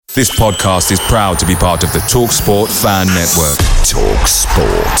This podcast is proud to be part of the TalkSport Fan Network.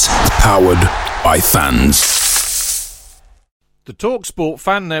 TalkSport. Powered by fans. The TalkSport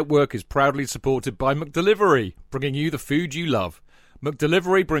Fan Network is proudly supported by McDelivery, bringing you the food you love.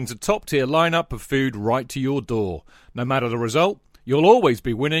 McDelivery brings a top-tier lineup of food right to your door. No matter the result, you'll always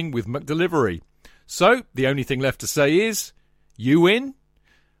be winning with McDelivery. So, the only thing left to say is, you win?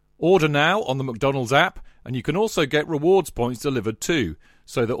 Order now on the McDonald's app, and you can also get rewards points delivered too,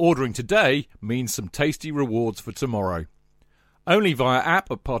 so that ordering today means some tasty rewards for tomorrow. Only via app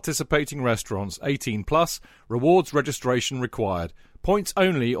at participating restaurants. 18 plus. Rewards registration required. Points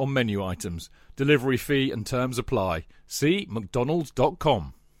only on menu items. Delivery fee and terms apply. See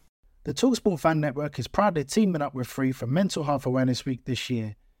mcdonalds.com. The TalkSport Fan Network is proudly teaming up with Free for Mental Health Awareness Week this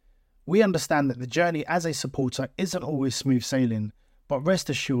year. We understand that the journey as a supporter isn't always smooth sailing, but rest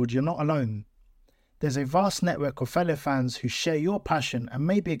assured you're not alone. There's a vast network of fellow fans who share your passion and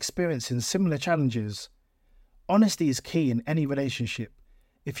may be experiencing similar challenges. Honesty is key in any relationship.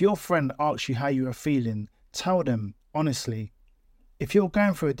 If your friend asks you how you are feeling, tell them honestly. If you're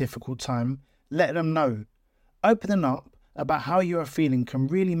going through a difficult time, let them know. Opening up about how you are feeling can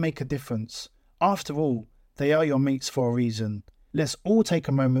really make a difference. After all, they are your mates for a reason. Let's all take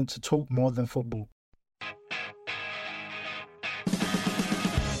a moment to talk more than football.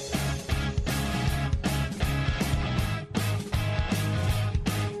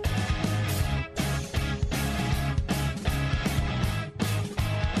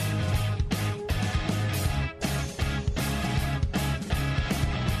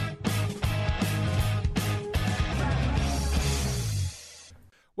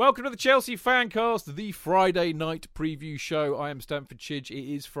 Welcome to the Chelsea Fancast, the Friday night preview show. I am Stamford Chidge.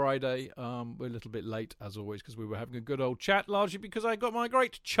 It is Friday. We're a little bit late, as always, because we were having a good old chat, largely because I got my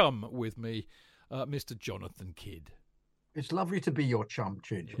great chum with me, Mr. Jonathan Kidd. It's lovely to be your chum,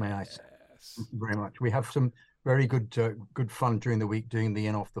 Chidge, may I say. Thank you very much. We have some very good fun during the week doing the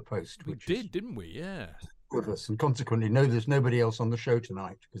In Off the Post. Didn't we? Yeah. With us, and consequently, no, there's nobody else on the show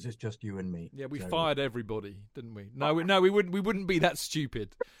tonight because it's just you and me. Yeah, we fired everybody, didn't we? No, we wouldn't. We wouldn't be that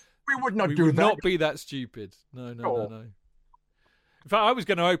stupid. We would not we do would that. Not be that stupid. No. In fact, I was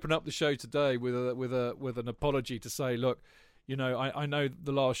going to open up the show today with an apology to say, look, you know, I know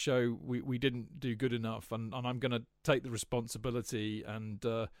the last show we didn't do good enough, and I'm going to take the responsibility. And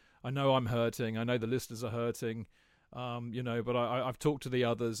I know I'm hurting. I know the listeners are hurting. You know, but I've talked to the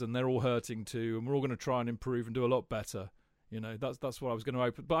others, and they're all hurting too, and we're all going to try and improve and do a lot better. You know, that's what I was going to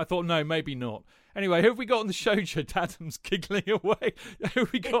open, but I thought no, maybe not. Anyway, who have we got on the show? Adam's giggling away. Who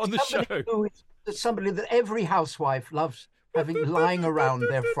have we got on the show? It's somebody that every housewife loves having lying around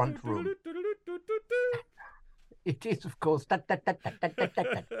their front room. It is, of course.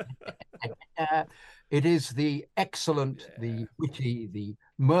 It is the excellent, the witty, the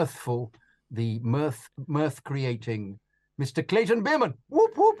mirthful, the mirth-creating Mr. Clayton Beerman.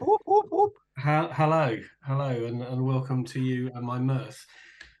 Whoop, whoop, whoop, whoop, whoop. Hello, and welcome to you and my mirth.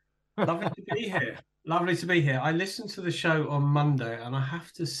 Lovely to be here. Lovely to be here. I listened to the show on Monday, and I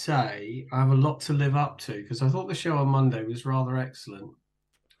have to say I have a lot to live up to because I thought the show on Monday was rather excellent.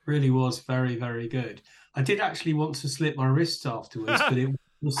 Really was very, very good. I did actually want to slip my wrists afterwards, but it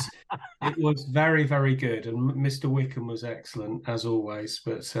was very, very good, and Mr. Wickham was excellent as always.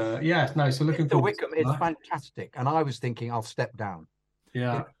 But so looking Mr. forward. Wickham is fantastic, and I was thinking I'll step down.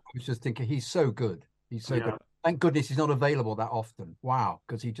 Yeah, I was just thinking he's so good. He's so good. Thank goodness he's not available that often. Wow,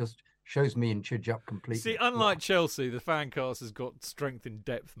 because he just shows me and Chidge up completely. See, unlike Chelsea, the Fancast has got strength in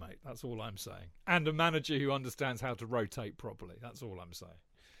depth, mate. That's all I'm saying, and a manager who understands how to rotate properly. That's all I'm saying.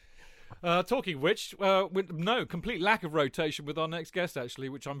 Talking of which, complete lack of rotation with our next guest, actually,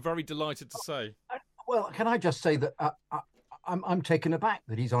 which I'm very delighted to say. Well, can I just say that I'm taken aback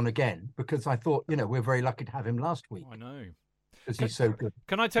that he's on again because I thought, you know, we're very lucky to have him last week. I know. Because he's so good.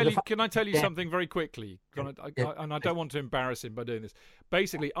 Can I tell you something very quickly? And I don't want to embarrass him by doing this.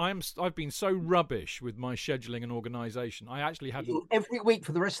 Basically, I've been so rubbish with my scheduling and organisation. I actually hadn't every week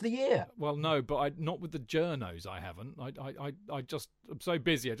for the rest of the year. Well, no, but not with the journos. I haven't. I'm so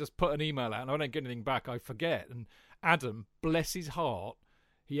busy. I just put an email out and I don't get anything back. I forget. And Adam, bless his heart,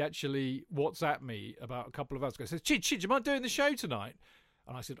 he actually WhatsApped me about a couple of hours ago. He says, Chidge, am I doing the show tonight?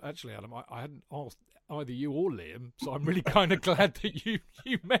 And I said, actually, Adam, I hadn't asked either you or Liam, so I'm really kind of glad that you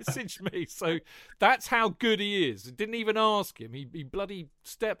messaged me. So that's how good he is. I didn't even ask him. He bloody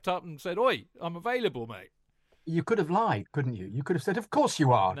stepped up and said, "Oi, I'm available, mate." You could have lied, couldn't you? You could have said, "Of course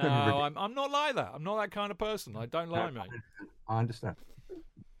you are." No, I'm not like that. I'm not that kind of person. I don't lie, mate. I understand.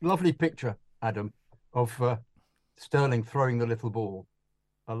 Lovely picture, Adam, of Sterling throwing the little ball.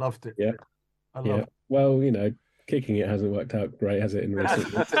 I loved it. Yeah. Well, you know, kicking it hasn't worked out great, has it, in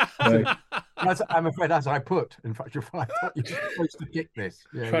recent That's weeks? it. So I'm afraid, as I put, in fact, I thought you were supposed to kick this.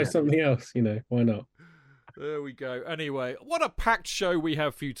 try something else, why not? There we go. Anyway, what a packed show we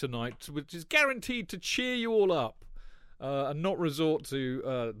have for you tonight, which is guaranteed to cheer you all up and not resort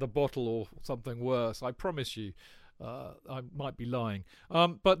to the bottle or something worse. I promise you. I might be lying.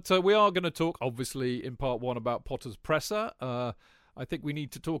 But we are going to talk, obviously, in part one about Potter's presser. I think we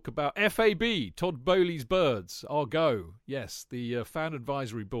need to talk about FAB, Todd Bowley's Birds, our go. Yes, the fan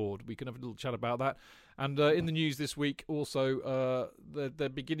advisory board. We can have a little chat about that. And in the news this week, also, they're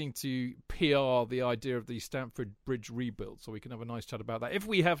beginning to PR the idea of the Stamford Bridge rebuild. So we can have a nice chat about that. If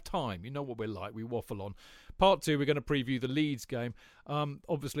we have time, you know what we're like, we waffle on. Part two, we're going to preview the Leeds game.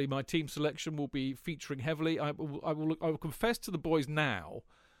 Obviously, my team selection will be featuring heavily. I will confess to the boys now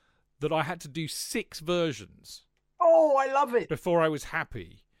that I had to do 6 versions. Oh, I love it. Before I was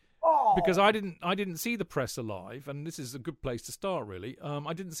happy. Oh. Because I didn't see the presser live, and this is a good place to start, really.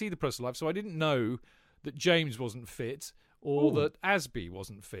 I didn't see the presser live, so I didn't know that James wasn't fit or that Asby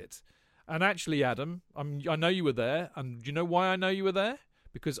wasn't fit. And actually, Adam, I know you were there, and do you know why I know you were there?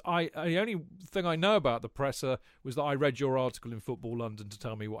 Because the only thing I know about the presser was that I read your article in Football London to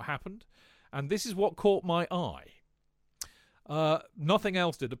tell me what happened, and this is what caught my eye. Nothing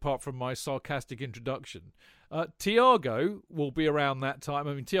else did apart from my sarcastic introduction. Thiago will be around that time.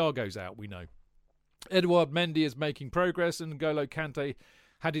 I mean, Thiago's out, we know. Edouard Mendy is making progress, and N'Golo Kante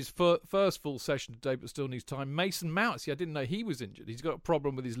had his first full session today but still needs time. Mason Mount, see, I didn't know he was injured. He's got a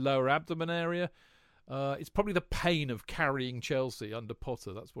problem with his lower abdomen area. It's probably the pain of carrying Chelsea under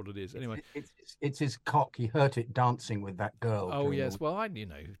Potter. That's what it is. Anyway, it's his cock. He hurt it dancing with that girl. Oh yes, well, he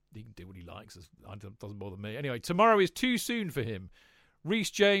can do what he likes. It doesn't bother me. Anyway, tomorrow is too soon for him.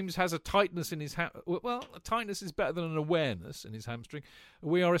 Reece James has a tightness in his well, a tightness is better than an awareness in his hamstring.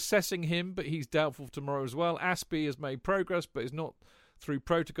 We are assessing him, but he's doubtful for tomorrow as well. Aspie has made progress, but is not through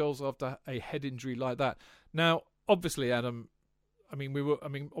protocols after a head injury like that. Now, obviously, Adam,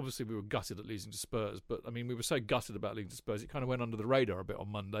 obviously we were gutted at losing to Spurs, but we were so gutted about losing to Spurs, it kind of went under the radar a bit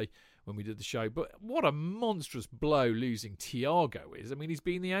on Monday when we did the show. But what a monstrous blow losing Thiago is. He's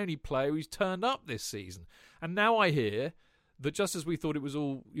been the only player who's turned up this season. And now I hear that just as we thought it was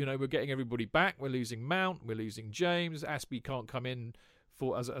all, we're getting everybody back, we're losing Mount, we're losing James, Aspie can't come in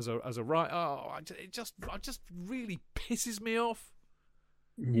for as a right. Oh, it just really pisses me off.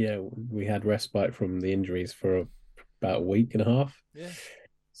 Yeah, we had respite from the injuries for about a week and a half. Yeah.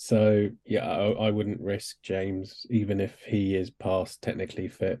 So yeah, I wouldn't risk James even if he is past technically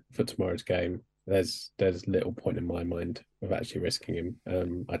fit for tomorrow's game. There's little point in my mind of actually risking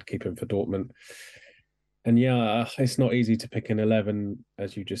him. I'd keep him for Dortmund. And yeah, it's not easy to pick an 11,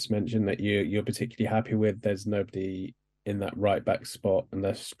 as you just mentioned, that you're particularly happy with. There's nobody in that right back spot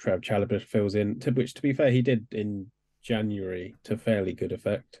unless Trev Chalobah fills in. To which, to be fair, he did in January to fairly good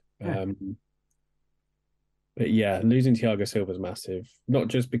effect. Yeah. But yeah, losing Thiago Silva is massive, not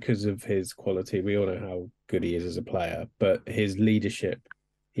just because of his quality. We all know how good he is as a player, but his leadership.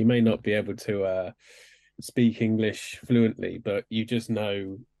 He may not be able to speak English fluently, but you just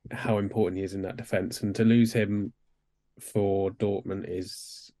know how important he is in that defence. And to lose him for Dortmund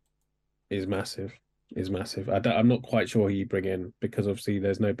is massive. I'm not quite sure who you bring in because obviously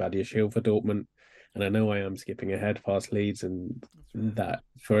there's no Badia Shield for Dortmund. And I know I am skipping ahead past Leeds, and that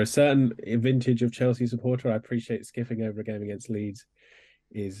for a certain vintage of Chelsea supporter, I appreciate skipping over a game against Leeds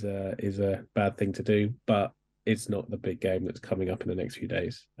is a bad thing to do, but it's not the big game that's coming up in the next few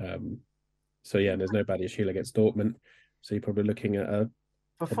days. So yeah, there's no Badia Shield against Dortmund, so you're probably looking at a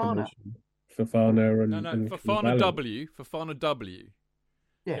Fofana. Fofana W. Fofana W.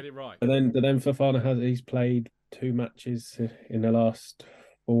 Yeah. Get it right. But then Fofana he's played 2 matches in the last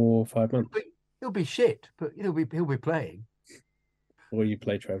 4 or 5 months. He'll be shit, but he'll be playing. Or you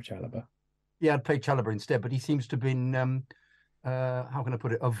play Trev Chalobah. Yeah, I'd play Chalobah instead, but he seems to have been how can I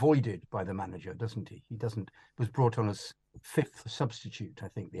put it, avoided by the manager, doesn't he? He was brought on as 5th substitute, I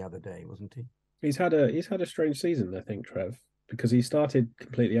think, the other day, wasn't he? He's had a strange season, I think, Trev, because he started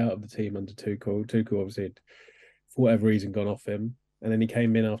completely out of the team under Tuchel. Tuchel obviously had, for whatever reason, gone off him, and then he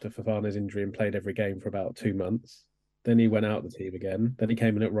came in after Fofana's injury and played every game for about 2 months. Then he went out of the team again. Then he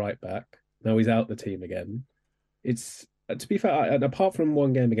came in at right back. Now he's out the team again. It's, to be fair, apart from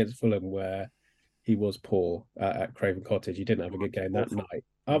one game against Fulham where he was poor at Craven Cottage, he didn't have a good game that night.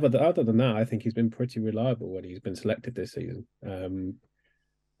 Other than that, I think he's been pretty reliable when he's been selected this season.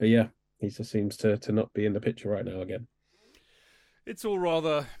 But yeah, he just seems to not be in the picture right now again. It's all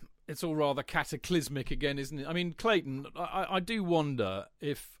rather cataclysmic again, isn't it? I mean, Clayton, I do wonder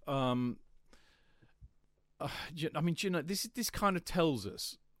if this kind of tells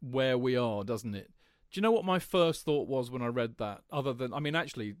us where we are, doesn't it? Do you know what my first thought was when I read that? Other than,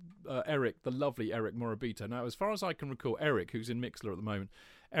 Eric, the lovely Eric Morabito. Now, as far as I can recall, Eric, who's in Mixlr at the moment,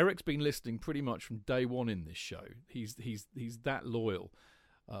 Eric's been listening pretty much from day one in this show. He's that loyal.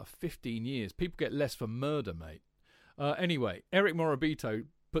 15 years. People get less for murder, mate. Anyway, Eric Morabito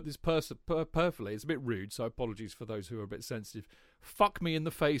put this perfectly. It's a bit rude, so apologies for those who are a bit sensitive. Fuck me in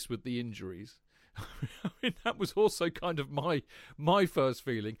the face with the injuries. I mean, that was also kind of my first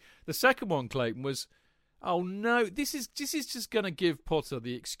feeling. The second one, Clayton, was, oh no, this is just going to give Potter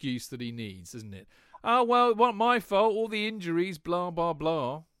the excuse that he needs, isn't it? Oh, well, it wasn't my fault, all the injuries, blah, blah,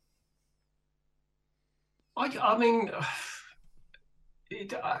 blah. I mean,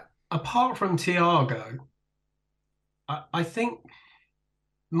 apart from Thiago, I think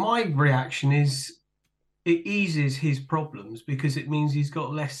my reaction is it eases his problems because it means he's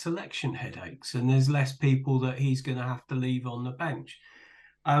got less selection headaches and there's less people that he's going to have to leave on the bench.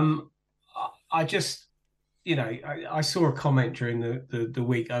 I just, I saw a comment during the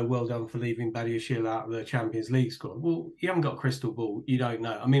week, oh, well done for leaving Badiashile out of the Champions League squad. Well, you haven't got a crystal ball. You don't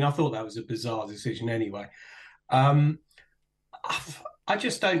know. I mean, I thought that was a bizarre decision anyway. I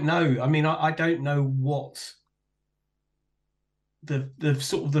just don't know. I mean, I don't know what the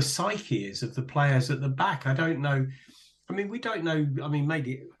sort of the psyche is of the players at the back. I don't know. I mean, we don't know. I mean,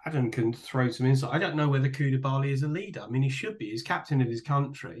 maybe Adam can throw some insight. I don't know whether Koulibaly is a leader. I mean, he should be. He's captain of his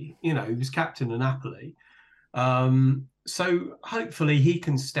country. He was captain of Napoli. So hopefully he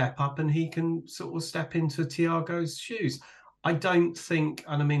can step up and he can sort of step into Thiago's shoes. I don't think,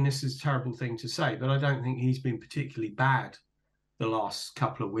 and I mean, this is a terrible thing to say, but I don't think he's been particularly bad the last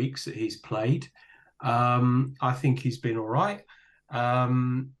couple of weeks that he's played. I think he's been all right. I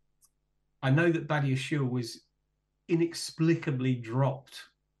know that Badiashile was inexplicably dropped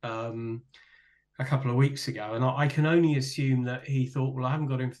a couple of weeks ago, and I can only assume that he thought, well, I haven't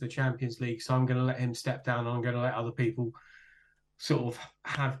got him for the Champions League, so I'm going to let him step down, and I'm going to let other people sort of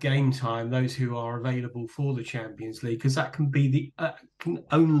have game time, those who are available for the Champions League, because that can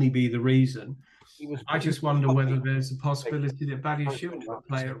only be the reason. I just wonder whether there's a possibility that Badiashile might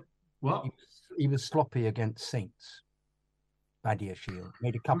play it. What? He was sloppy against Saints. Badiashile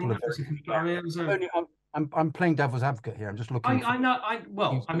made a couple of. I'm playing devil's advocate here. I'm just looking. I know.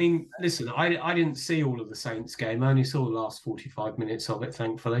 I mean, listen. I didn't see all of the Saints game. I only saw the last 45 minutes of it,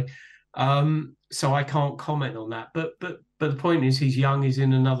 thankfully. So I can't comment on that. But the point is, he's young. He's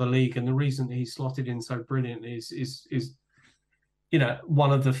in another league, and the reason that he's slotted in so brilliantly is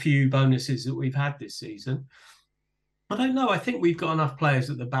one of the few bonuses that we've had this season. I don't know. I think we've got enough players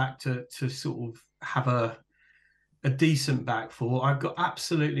at the back to sort of have a decent back four. I've got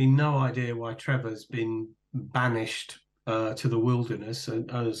absolutely no idea why Trevor's been banished to the wilderness.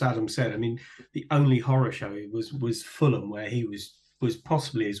 And as Adam said, I mean, the only horror show was Fulham, where he was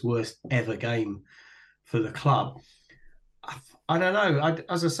possibly his worst ever game for the club. I don't know.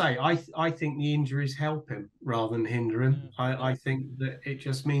 As I say, I think the injuries help him rather than hinder him. I think that it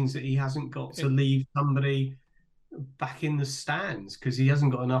just means that he hasn't got to leave somebody back in the stands because he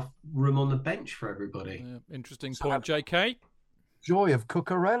hasn't got enough room on the bench for everybody. Yeah, interesting point, JK. Joy of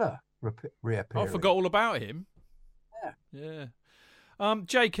Cucurella reappearing. I forgot all about him. Yeah.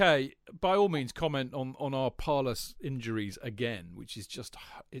 JK, by all means, comment on our Parlous injuries again, which is just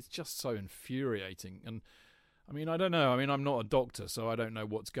so infuriating. And I mean, I don't know. I mean, I'm not a doctor, so I don't know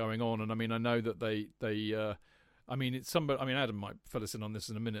what's going on. And I mean, I know that they I mean, it's somebody. I mean, Adam might fill us in on this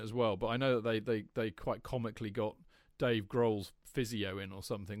in a minute as well. But I know that they quite comically got Dave Grohl's physio in or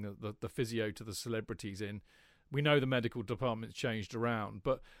something. The physio to the celebrities in. We know the medical department's changed around,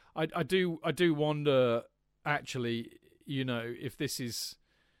 but I do wonder actually, if this is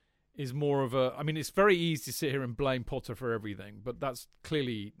more of a. I mean, it's very easy to sit here and blame Potter for everything, but that's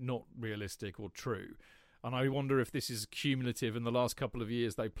clearly not realistic or true. And I wonder if this is cumulative. In the last couple of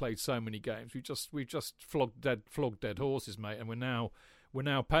years, they've played so many games. We've just flogged dead horses, mate, and we're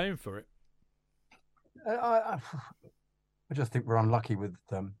now paying for it. I just think we're unlucky with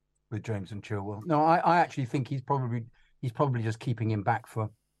James and Chilwell. No, I actually think he's probably just keeping him back for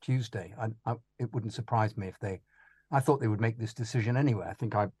Tuesday. It wouldn't surprise me if I thought they would make this decision anyway. I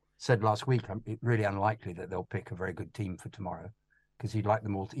think I said last week it's really unlikely that they'll pick a very good team for tomorrow because he'd like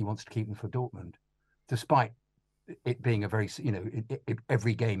them all. He wants to keep them for Dortmund. Despite it being a very,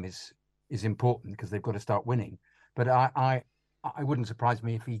 every game is important because they've got to start winning. But I wouldn't surprise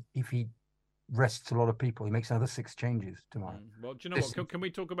me if he rests a lot of people. He makes another 6 changes tomorrow. Well, do you know what? Can we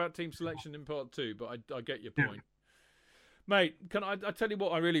talk about team selection in part 2? But I get your point, mate. Can I tell you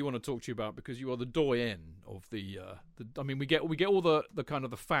what I really want to talk to you about because you are the doyen of the. I mean, we get all the kind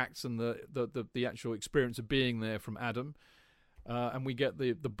of the facts and the actual experience of being there from Adam. and we get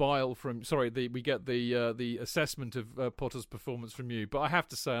the bile from. Sorry, we get the assessment of Potter's performance from you. But I have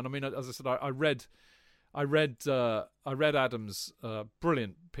to say, and I mean, as I said, I read Adam's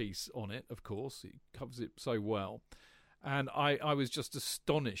brilliant piece on it. Of course, he covers it so well, and I was just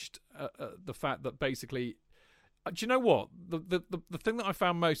astonished at the fact that basically, do you know what the thing that I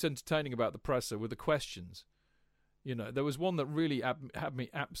found most entertaining about the presser were the questions. You know, there was one that really had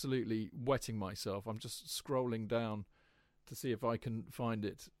me absolutely wetting myself. I'm just scrolling down to see if I can find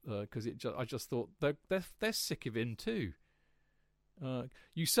it because I just thought they're sick of him too.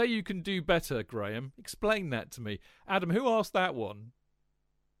 You say you can do better, Graham. Explain that to me, Adam. Who asked that one?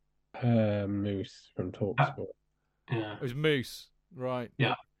 Moose from TalkSport. Yeah, It was Moose, right?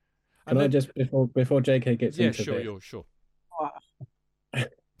 Yeah. Can I just before JK gets into sure. I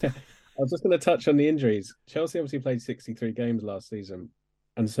was just going to touch on the injuries. Chelsea obviously played 63 games last season,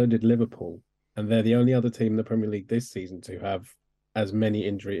 and so did Liverpool. And they're the only other team in the Premier League this season to have as many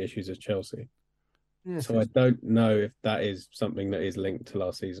injury issues as Chelsea. Yes, So I don't know if that is something that is linked to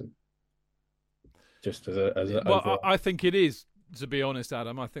last season. Just as a well, I think it is. To be honest,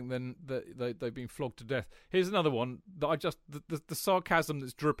 Adam, I think then they've been flogged to death. Here's another one that I just the sarcasm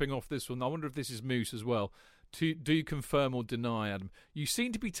that's dripping off this one. I wonder if this is Moose as well. Do you confirm or deny, Adam? You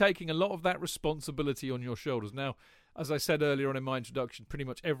seem to be taking a lot of that responsibility on your shoulders. Now, as I said earlier on in my introduction, pretty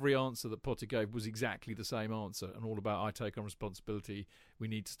much every answer that Potter gave was exactly the same answer, and all about I take on responsibility. We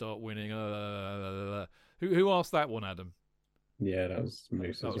need to start winning. Who asked that one, Adam? Yeah, that was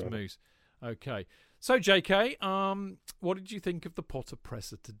Moose. That was Moose. Okay. So, JK, what did you think of the Potter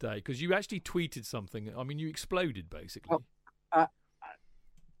presser today? Because you actually tweeted something. I mean, you exploded, basically. Well,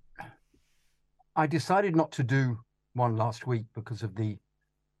 I decided not to do one last week because of the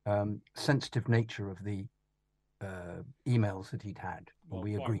sensitive nature of the emails that he'd had.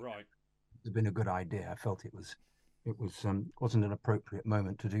 We agreed right. It's been a good idea. I felt it wasn't an appropriate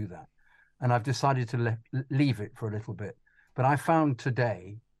moment to do that, and I've decided to leave it for a little bit. But I found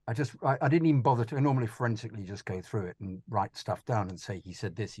today, I didn't even bother to. I normally forensically just go through it and write stuff down and say he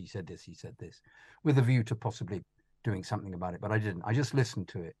said this, he said this, he said this, with a view to possibly doing something about it. But I didn't. I just listened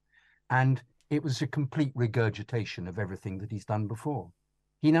to it, and it was a complete regurgitation of everything that he's done before.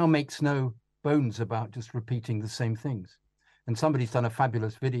 He now makes no bones about just repeating the same things. And somebody's done a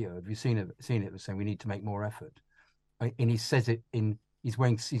fabulous video. Have you seen it? It was saying we need to make more effort. And he says it he's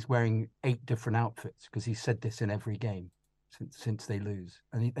wearing 8 different outfits because he said this in every game since they lose.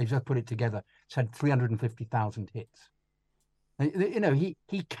 And they just put it together. It's had 350,000 hits. And, you know, he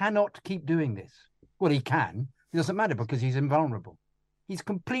cannot keep doing this. Well, he can. It doesn't matter because he's invulnerable. He's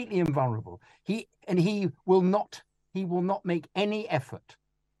completely invulnerable. He will not make any effort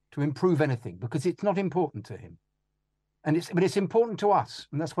to improve anything because it's not important to him. But it's important to us.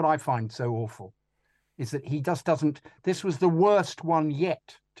 And that's what I find so awful, is that he just doesn't. This was the worst one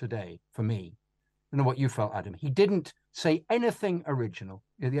yet today for me. I don't know what you felt, Adam. He didn't say anything original.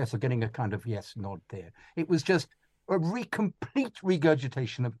 Yes, I'm getting a kind of yes nod there. It was just a complete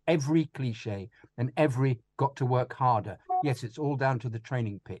regurgitation of every cliche and every got to work harder. Yes, it's all down to the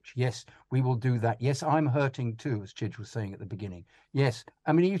training pitch. Yes, we will do that. Yes, I'm hurting too, as Chidge was saying at the beginning. Yes,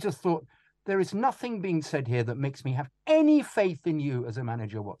 I mean, you just thought, there is nothing being said here that makes me have any faith in you as a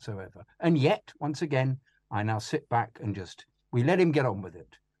manager whatsoever. And yet, once again, I now sit back and we let him get on with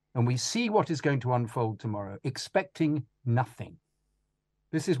it. And we see what is going to unfold tomorrow, expecting nothing.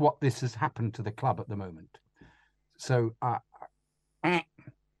 This is what has happened to the club at the moment. So,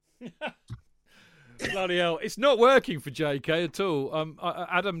 bloody hell, it's not working for JK at all.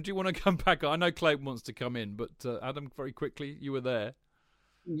 Adam, do you want to come back? I know Clayton wants to come in, but Adam, very quickly, you were there.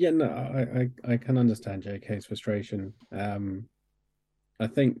 Yeah, no, I can understand JK's frustration. I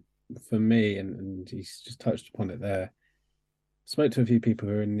think for me, and he's just touched upon it there, spoke to a few people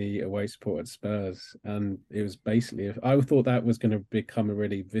who are in the away support at Spurs, and it was basically, I thought that was going to become a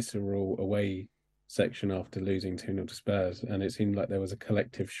really visceral away section after losing 2-0 to Spurs, and it seemed like there was a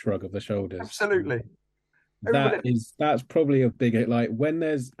collective shrug of the shoulders. Absolutely. That's probably a bigger, like when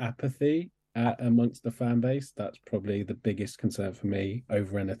there's apathy amongst the fan base, that's probably the biggest concern for me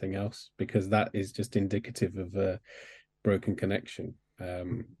over anything else, because that is just indicative of a broken connection.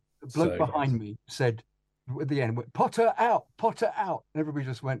 The bloke behind me said at the end, Potter out, and everybody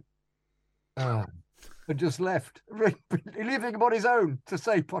just went, and just left, leaving him on his own to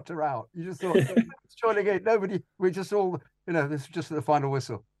say Potter out. You just thought, joining in, nobody, we just all, this is just the final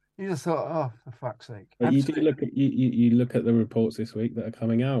whistle. You just thought, oh, for fuck's sake. But you do look at you look at the reports this week that are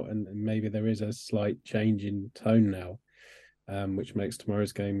coming out, and maybe there is a slight change in tone now, which makes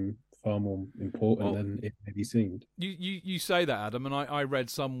tomorrow's game far more important than it maybe seemed. You say that, Adam, and I read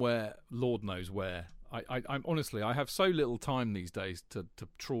somewhere, Lord knows where, I'm honestly, I have so little time these days to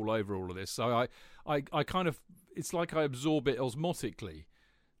trawl over all of this. So I kind of, it's like I absorb it osmotically,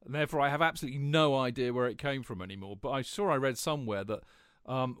 and therefore I have absolutely no idea where it came from anymore. But I'm sure I read somewhere that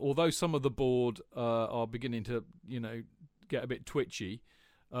although some of the board are beginning to, get a bit twitchy,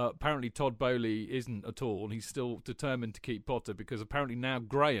 apparently Todd Bowley isn't at all, and he's still determined to keep Potter because apparently now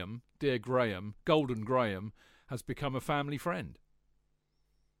Graham, dear Graham, Golden Graham, has become a family friend.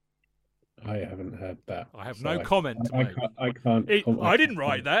 I haven't heard that. I have no comment to make. I can't. I didn't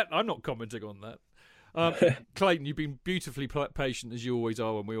write that. I'm not commenting on that. Clayton, you've been beautifully patient as you always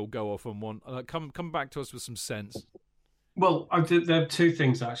are when we all go off on one. Come back to us with some sense. Well, there are two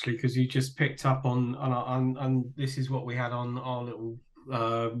things actually, because you just picked up on, and this is what we had on our little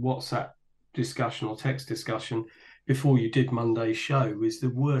WhatsApp discussion or text discussion before you did Monday's show. Is the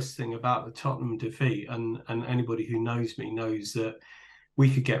worst thing about the Tottenham defeat, and anybody who knows me knows that we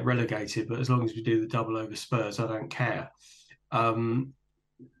could get relegated, but as long as we do the double over Spurs, I don't care. I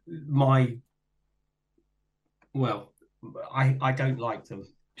don't like them,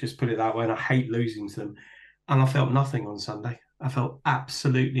 just put it that way, and I hate losing to them. And I felt nothing on Sunday. I felt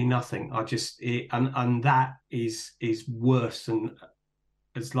absolutely nothing. And that is worse than,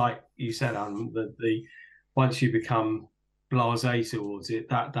 it's like you said, Alan, the once you become blasé towards it,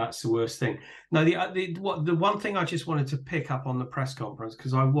 that's the worst thing. No, the one thing I just wanted to pick up on the press conference,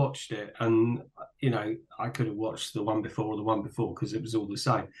 because I watched it, and I could have watched the one before or the one before because it was all the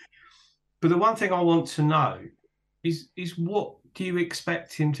same. But the one thing I want to know is what do you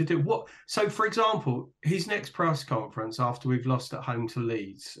expect him to do? So, for example, his next press conference after we've lost at home to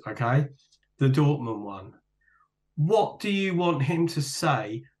Leeds, okay, the Dortmund one. What do you want him to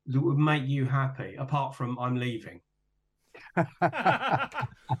say that would make you happy, apart from "I'm leaving"?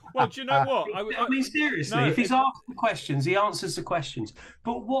 Well, do you know what? I mean, seriously, if he's asked the questions, he answers the questions.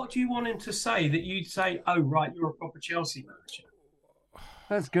 But what do you want him to say that you'd say, "Oh, right, you're a proper Chelsea manager"?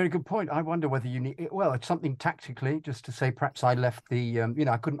 That's a good point. I wonder whether you need, well, it's something tactically, just to say perhaps I left the,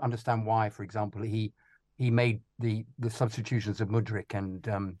 I couldn't understand why, for example, he made the substitutions of Mudryk and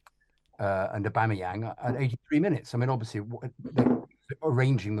Aubameyang at 83 minutes. I mean, obviously,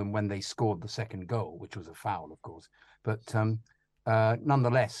 arranging them when they scored the second goal, which was a foul, of course. But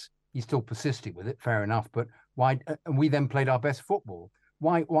nonetheless, he still persisted with it. Fair enough. But why? And we then played our best football.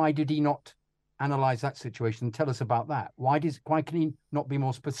 Why did he not analyze that situation and tell us about that? Why can he not be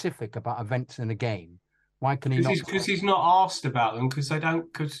more specific about events in a game? Why can he not? Because he's not asked about them, because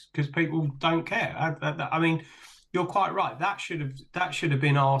people don't care. I mean, you're quite right. That should have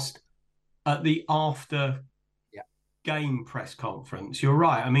been asked at the after game press conference. You're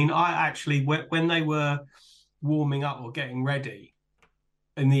right. I mean, I actually, when they were warming up or getting ready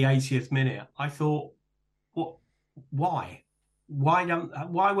in the 80th minute, I thought, what? Why? Why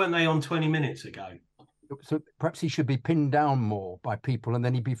weren't they on 20 minutes ago? So perhaps he should be pinned down more by people, and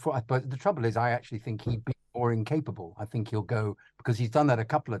then he'd be. But the trouble is, I actually think he'd be more incapable. I think he'll go, because he's done that a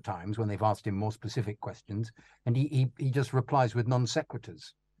couple of times when they've asked him more specific questions, and he just replies with non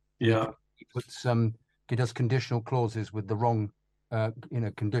sequiturs. Yeah, he does conditional clauses with the wrong,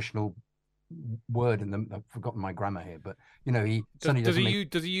 conditional word in them. I've forgotten my grammar here, but he certainly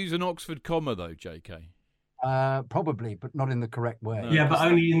does he use an Oxford comma though, JK? Probably, but not in the correct way. Yeah, but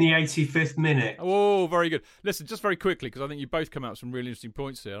only in the 85th minute. Oh, very good. Listen, just very quickly, because I think you both come out with some really interesting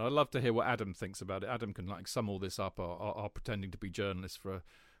points here. I'd love to hear what Adam thinks about it. Adam can sum all this up, or pretending to be journalists for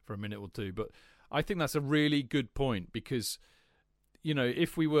a minute or two. But I think that's a really good point, because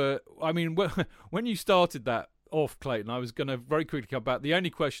if we were, I mean, when you started that off, Clayton, I was going to very quickly come back. The only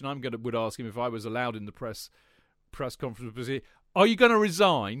question would ask him if I was allowed in the press conference was, are you going to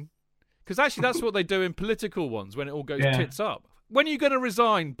resign? Because actually, that's what they do in political ones when it all goes tits up. When are you going to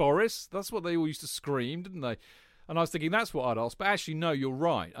resign, Boris? That's what they all used to scream, didn't they? And I was thinking that's what I'd ask. But actually, no, you're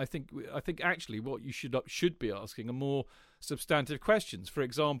right. I think actually what you should be asking are more substantive questions. For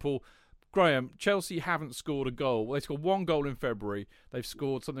example, Graham, Chelsea haven't scored a goal. Well, they scored one goal in February. They've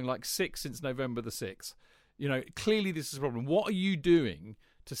scored something like 6 since November the 6th. Clearly this is a problem. What are you doing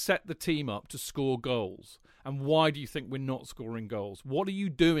to set the team up to score goals? And why do you think we're not scoring goals? What are you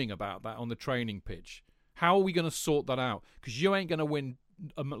doing about that on the training pitch? How are we going to sort that out? Because you ain't going to win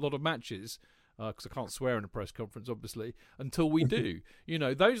a lot of matches, because I can't swear in a press conference, obviously, until we do.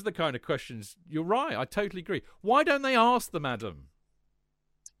 Those are the kind of questions. You're right. I totally agree. Why don't they ask them, Adam?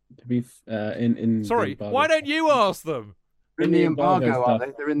 To be sorry, why don't you ask them? In the embargo, are they?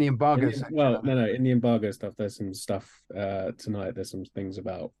 They're in the embargo section. Well, no. In the embargo stuff, there's some stuff tonight. There's some things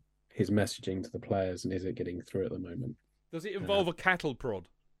about his messaging to the players, and is it getting through at the moment? Does it involve a cattle prod?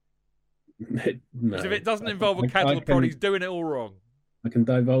 No. If it doesn't involve a cattle prod, he's doing it all wrong. I can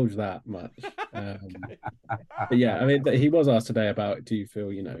divulge that much. Okay. But yeah, I mean, he was asked today about, do you feel,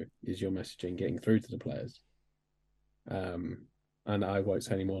 is your messaging getting through to the players? And I won't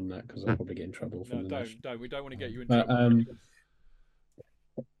say any more than that because I'll probably get in trouble from No, the national. don't. We don't want to get you in But trouble.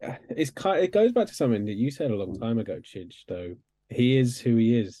 it goes back to something that you said a long time ago, Chidge. Though he is who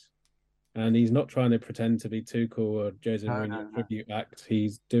he is, and he's not trying to pretend to be Tuchel or Jose Mourinho tribute act.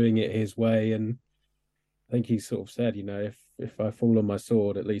 He's doing it his way, and I think he sort of said, if I fall on my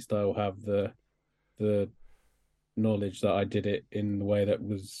sword, at least I'll have the knowledge that I did it in the way that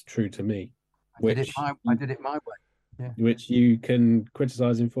was true to me. I did it my way. Yeah. Which you can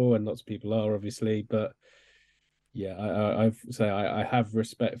criticize him for, and lots of people are, obviously, but yeah, I have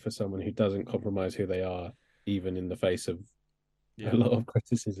respect for someone who doesn't compromise who they are, even in the face of a lot of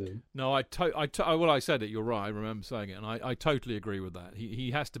criticism. No, I said it. You're right. I remember saying it, and I totally agree with that.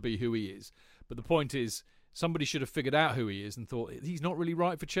 He has to be who he is. But the point is, somebody should have figured out who he is and thought he's not really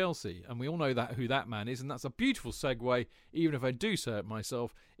right for Chelsea, and we all know who that man is, and that's a beautiful segue. Even if I do say it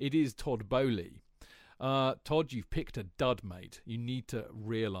myself, it is Todd Boehly. Todd, you've picked a dud, mate. You need to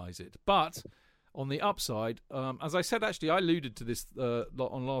realise it. But on the upside, as I said, actually, I alluded to this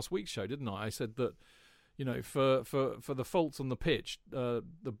on last week's show, didn't I? I said that, for the faults on the pitch, the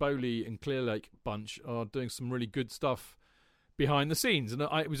Boehly and Clearlake bunch are doing some really good stuff behind the scenes. And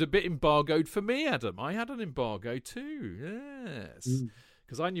it was a bit embargoed for me, Adam. I had an embargo too, yes.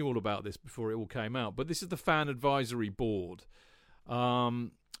 Because I knew all about this before it all came out. But this is the Fan Advisory Board.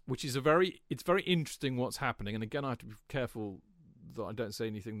 Which is it's very interesting what's happening. And again, I have to be careful that I don't say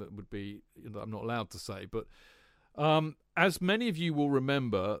anything that would be that I'm not allowed to say. But as many of you will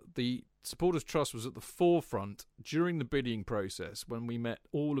remember, the Supporters Trust was at the forefront during the bidding process when we met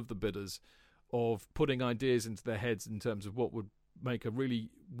all of the bidders of putting ideas into their heads in terms of what would make a really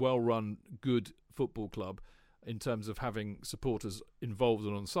well-run, good football club in terms of having supporters involved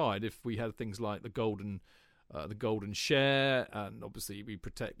and on side. If we had things like the golden share, and obviously we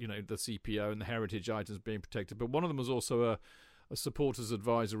protect, the CPO and the heritage items being protected. But one of them was also a supporters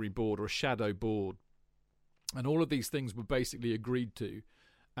advisory board or a shadow board, and all of these things were basically agreed to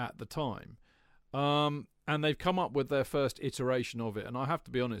at the time. And they've come up with their first iteration of it, and I have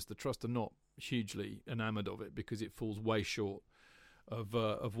to be honest, the trust are not hugely enamoured of it because it falls way short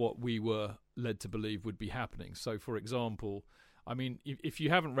of what we were led to believe would be happening. So, for example, I mean, if you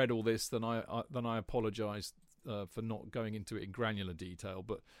haven't read all this, then I apologise for not going into it in granular detail.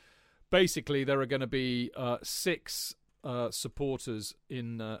 But basically, there are going to be 6 supporters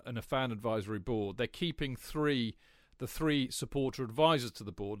in a fan advisory board. They're keeping the 3 supporter advisors to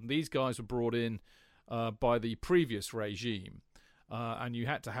the board, and these guys were brought in by the previous regime, and you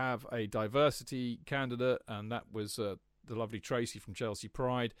had to have a diversity candidate, and that was the lovely Tracy from Chelsea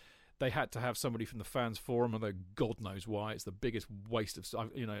Pride. They had to have somebody from the Fans Forum, although God knows why. It's the biggest waste of,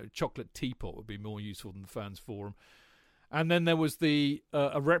 chocolate teapot would be more useful than the Fans Forum. And then there was a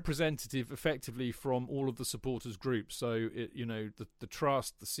representative, effectively, from all of the supporters groups. So, the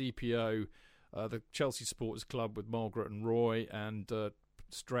Trust, the CPO, the Chelsea Supporters Club with Margaret and Roy, and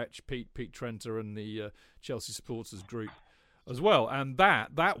Stretch, Pete Trenter, and the Chelsea Supporters Group as well. And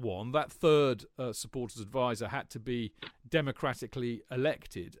that third supporters advisor had to be democratically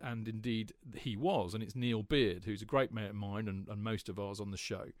elected, and indeed he was. And it's Neil Beard, who's a great mate of mine and most of ours on the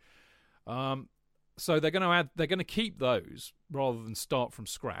show. So they're going to keep those rather than start from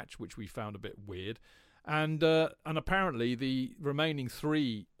scratch, which we found a bit weird. And apparently the remaining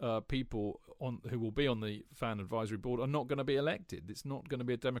 3 people who will be on the fan advisory board are not going to be elected. It's not going to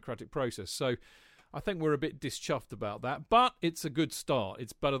be a democratic process. So I think we're a bit dischuffed about that, but it's a good start.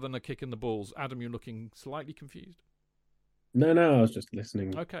 It's better than a kick in the balls. Adam, you're looking slightly confused. No, I was just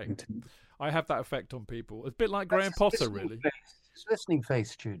listening. Okay. I have that effect on people. It's a bit like Graham Potter, really. It's listening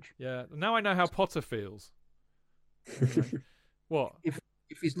face, Chidge. Yeah. Now I know how Potter feels. What? If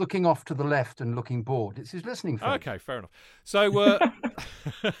he's looking off to the left and looking bored, it's his listening face. Okay, fair enough. So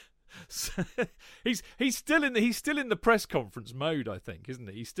he's still in the press conference mode, I think, isn't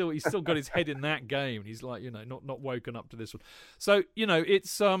he? He's still got his head in that game. He's like, not woken up to this one. So it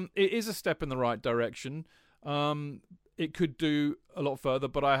is a step in the right direction. It could do a lot further,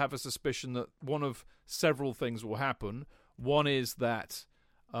 but I have a suspicion that one of several things will happen. One is that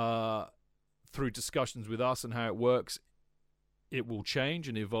through discussions with us and how it works, it will change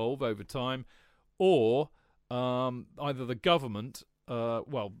and evolve over time, or either the government,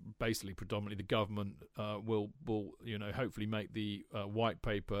 basically predominantly the government, will hopefully make the white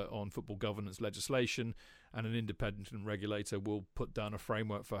paper on football governance legislation, and an independent regulator will put down a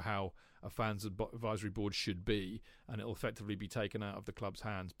framework for how a fans advisory board should be, and it will effectively be taken out of the club's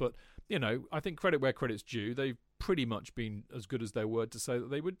hands. But I think credit where credit's due. They've pretty much been as good as their word to say that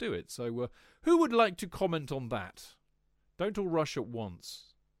they would do it. So who would like to comment on that? Don't all rush at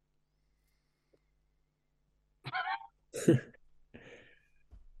once.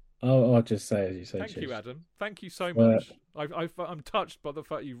 I'll just say, as you say. Thank Chiz. you, Adam. Thank you so much. I'm touched by the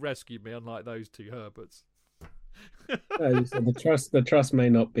fact you rescued me, unlike those two Herberts. The trust may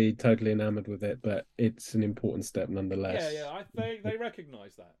not be totally enamoured with it, but it's an important step nonetheless. They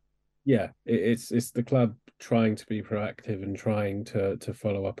recognise that. Yeah, it's the club trying to be proactive and trying to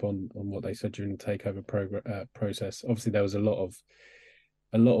follow up on what they said during the takeover process. Obviously, there was a lot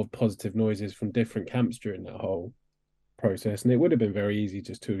of positive noises from different camps during that whole process, and it would have been very easy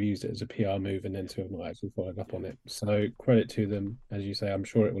just to have used it as a PR move and then to have not actually followed up on it. So credit to them, as you say. I'm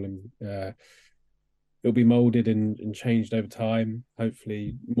sure it will it'll be moulded and changed over time.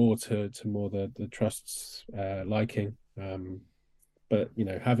 Hopefully, more to more the trust's liking. But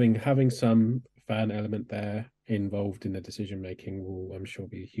having some fan element there involved in the decision making will, I'm sure,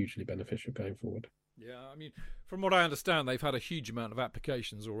 be hugely beneficial going forward. Yeah, I mean, from what I understand, they've had a huge amount of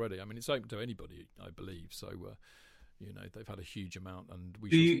applications already. I mean, it's open to anybody, I believe. So, they've had a huge amount. And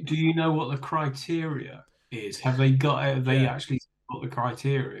do you know what the criteria is? Have they actually what the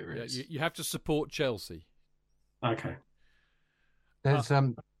criteria is? Yeah, you have to support Chelsea. Okay. There's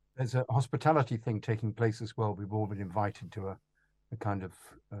a hospitality thing taking place as well. We've all been invited to a kind of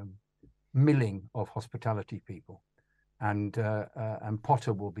milling of hospitality people, and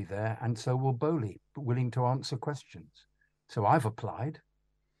Potter will be there, and so will Bowley, willing to answer questions. So I've applied.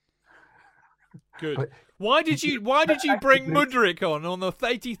 Good. But why did you bring Mudryk on the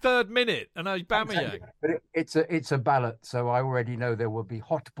 83rd minute and Aubameyang? But it's a ballot, so I already know there will be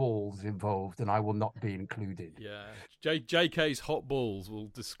hot balls involved, and I will not be included. Yeah, JK's hot balls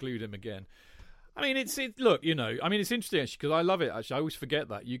will exclude him again. I mean, it's interesting actually, because I love it. Actually, I always forget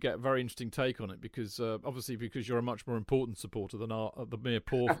that you get a very interesting take on it because obviously because you're a much more important supporter than the mere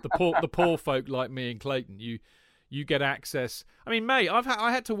the poor folk like me and Clayton. You get access. I mean, mate,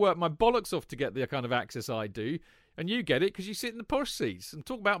 I had to work my bollocks off to get the kind of access I do, and you get it because you sit in the posh seats. And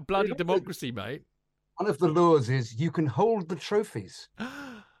talk about bloody democracy, mate. One of the lures is you can hold the trophies,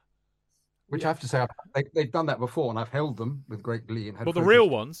 which I have to say they've done that before, and I've held them with great glee. And had the real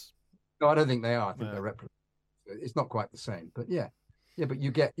ones. No, I don't think they are. I think they're replicas. It's not quite the same, but yeah. But you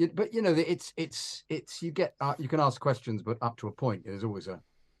get. But it's you get. You can ask questions, but up to a point. There's always a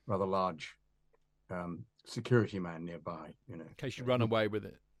rather large security man nearby. In case you run away with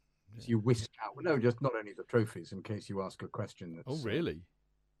it. You whisk out. Well, no, just not only the trophies. In case you ask a question. That's, oh, really?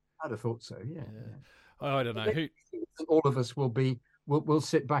 I'd have thought so. Yeah. I don't know. All of us will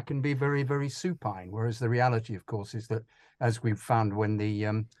sit back and be very, very supine. Whereas the reality, of course, is that as we've found when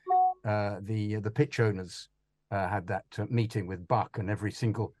the pitch owners had that meeting with Buck, and every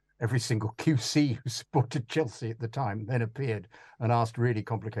single QC who supported Chelsea at the time then appeared and asked really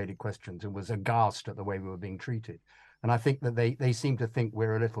complicated questions and was aghast at the way we were being treated. And I think that they seem to think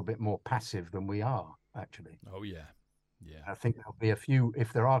we're a little bit more passive than we are, actually. Oh, yeah. Yeah. I think there'll be a few,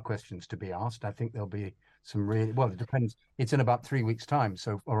 if there are questions to be asked, I think there'll be some really, well, it depends. It's in about 3 weeks' time,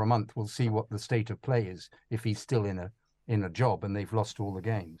 or a month. We'll see what the state of play is, if he's still in a job and they've lost all the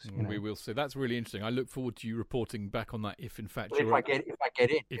games. We will see. That's really interesting. I look forward to you reporting back on that if in fact if I get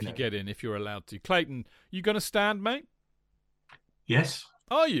in. You get in, if you're allowed to. Clayton, you going to stand, mate? Yes.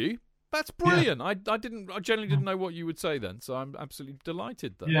 Are you? That's brilliant. Yeah. I generally didn't know what you would say then, so I'm absolutely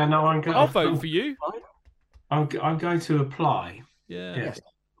delighted. Though. Yeah, no, I'll vote for you. I'm going to apply. Yeah. Yes.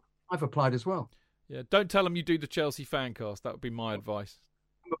 I've applied as well. Yeah. Don't tell them you do the Chelsea Fancast. That would be my advice.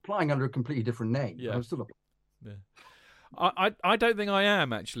 I'm applying under a completely different name. Yeah. I'm still applying. Yeah. I don't think I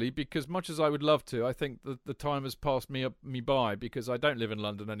am, actually, because much as I would love to, I think the time has passed me by because I don't live in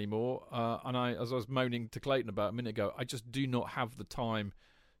London anymore. And as I was moaning to Clayton about a minute ago, I just do not have the time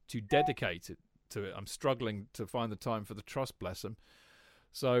to dedicate it to it. I'm struggling to find the time for the trust, bless them.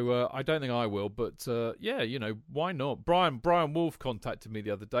 So I don't think I will, but why not? Brian Wolf contacted me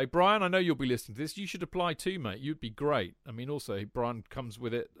the other day. Brian, I know you'll be listening to this. You should apply too, mate. You'd be great. I mean, also, Brian comes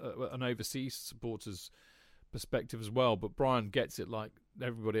with it, an overseas supporters perspective as well, but Brian gets it like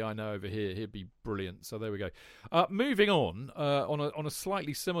everybody I know over here. He'd be brilliant. So there we go. Moving on a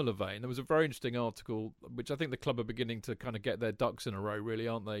slightly similar vein, there was a very interesting article, which I think the club are beginning to kind of get their ducks in a row, really,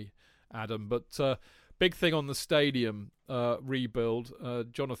 aren't they, Adam? But big thing on the stadium rebuild.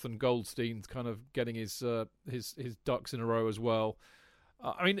 Jonathan Goldstein's kind of getting his ducks in a row as well.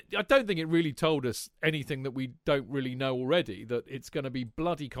 I mean, I don't think it really told us anything that we don't really know already, that it's going to be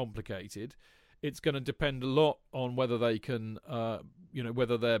bloody complicated. It's going to depend a lot on whether they can,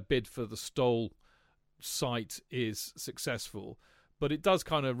 whether their bid for the Stoll site is successful. But it does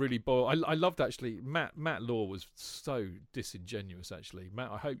kind of really boil. I loved actually Matt Law was so disingenuous actually.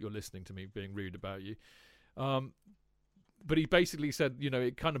 Matt, I hope you're listening to me being rude about you. But he basically said,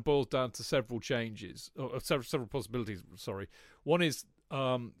 it kind of boils down to several changes or several possibilities. Sorry, one is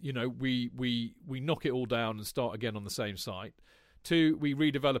we knock it all down and start again on the same site. 2, we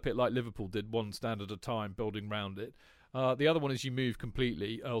redevelop it like Liverpool did, one stand at a time, building round it. The other one is you move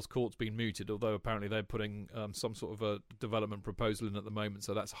completely. Earl's Court's been mooted, although apparently they're putting some sort of a development proposal in at the moment,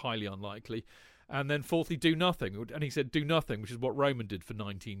 so that's highly unlikely. And then fourthly, do nothing. And he said do nothing, which is what Roman did for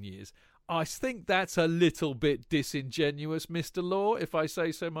 19 years. I think that's a little bit disingenuous, Mr. Law, if I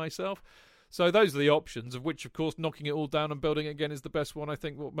say so myself. So those are the options, of which, of course, knocking it all down and building it again is the best one, I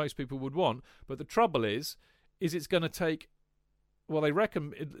think, what most people would want. But the trouble is it's going to take... Well, they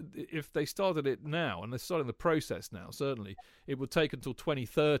reckon if they started it now, and they're starting the process now, certainly, it would take until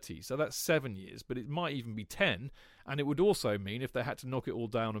 2030. So that's 7 years, but it might even be 10. And it would also mean if they had to knock it all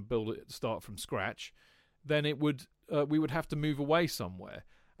down and build it, start from scratch, then it would we would have to move away somewhere.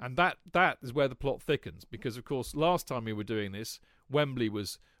 And that is where the plot thickens, because, of course, last time we were doing this, Wembley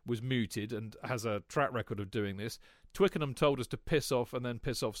was mooted and has a track record of doing this. Twickenham told us to piss off and then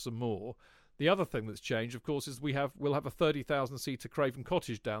piss off some more. The other thing that's changed, of course, is we'll have a 30,000-seater Craven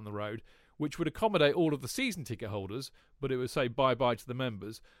Cottage down the road, which would accommodate all of the season ticket holders, but it would say bye-bye to the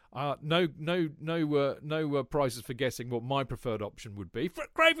members. No prizes for guessing what my preferred option would be for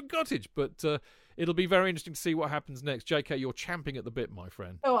Craven Cottage, but it'll be very interesting to see what happens next. JK, you're champing at the bit, my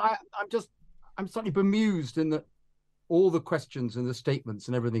friend. No, I'm slightly bemused in that all the questions and the statements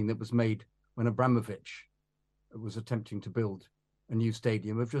and everything that was made when Abramovich was attempting to build a new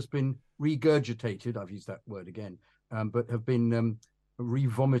stadium have just been regurgitated. I've used that word again, but have been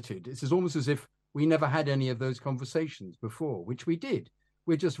re-vomited. It's almost as if we never had any of those conversations before, which we did.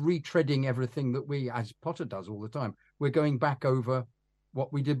 We're just retreading everything that we, as Potter does all the time. We're going back over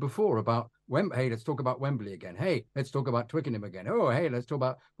what we did before about Hey, let's talk about Wembley again. Hey, let's talk about Twickenham again. Oh, hey, let's talk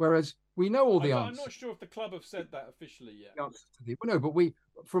about. Whereas we know all the answers. I'm not sure if the club have said that officially yet. No, but we,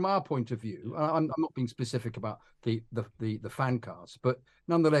 from our point of view, I'm not being specific about the fan cast, but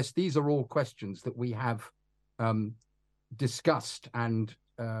nonetheless, these are all questions that we have discussed and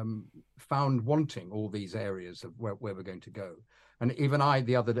found wanting all these areas of where we're going to go. And even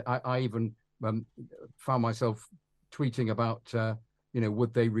the other day, I even found myself tweeting about.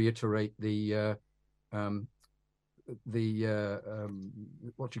 Would they reiterate the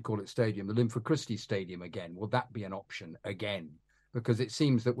stadium, the Linford Christie Stadium again? Will that be an option again? Because it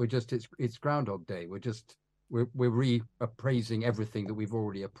seems that it's Groundhog Day. We're reappraising everything that we've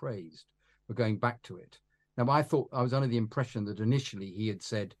already appraised. We're going back to it. Now, I was under the impression that initially he had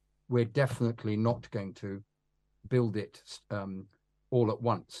said we're definitely not going to build it all at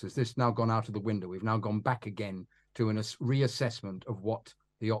once. Has this now gone out of the window? We've now gone back again to a reassessment of what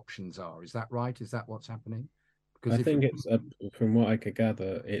the options are. Is that right? Is that what's happening? Because I think it's, from what I could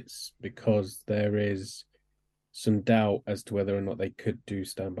gather, it's because there is some doubt as to whether or not they could do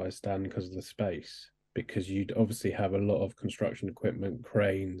stand by stand because of the space. Because you'd obviously have a lot of construction equipment,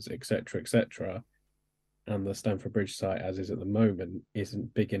 cranes, etc., and the Stamford Bridge site, as is at the moment,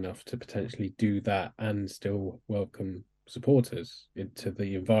 isn't big enough to potentially do that and still welcome supporters into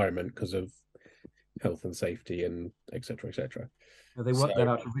the environment because of health and safety and etc. They worked that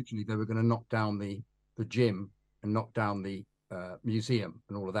out originally. They were going to knock down the gym and knock down the museum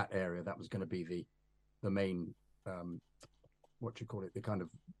and all of that area. That was going to be the main the kind of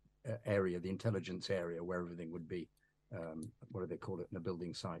area, the intelligence area where everything would be. What do they call it in a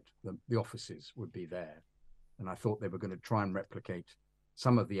building site? The offices would be there, and I thought they were going to try and replicate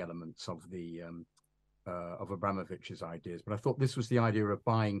some of the elements of the of Abramovich's ideas. But I thought this was the idea of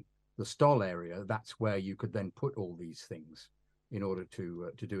buying the Stoll area. That's where you could then put all these things in order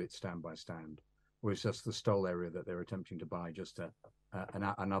to do it stand by stand. Or it's just the Stoll area that they're attempting to buy, just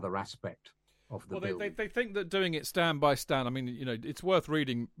another aspect of the building. They think that doing it stand by stand, I mean, it's worth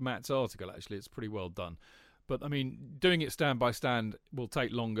reading Matt's article, actually. It's pretty well done. But, I mean, doing it stand by stand will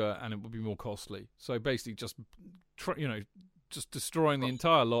take longer and it will be more costly. So basically just destroying the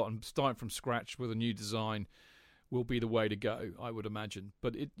entire lot and starting from scratch with a new design will be the way to go, I would imagine.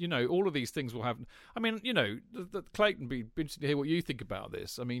 But all of these things will have. I mean, Clayton, be interested to hear what you think about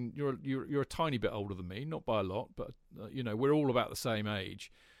this. I mean, you're a tiny bit older than me, not by a lot, but we're all about the same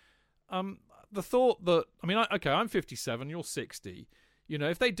age. The thought that I'm 57, you're 60.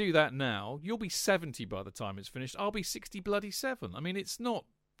 If they do that now, you'll be 70 by the time it's finished. I'll be 67. I mean, it's not.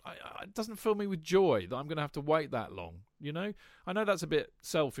 It doesn't fill me with joy that I'm going to have to wait that long. I know that's a bit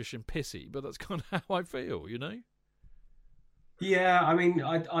selfish and pissy, but that's kind of how I feel. Yeah, I mean,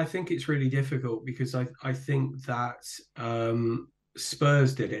 I think it's really difficult because I think that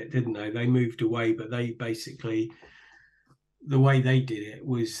Spurs did it, didn't they? They moved away, but they basically, the way they did it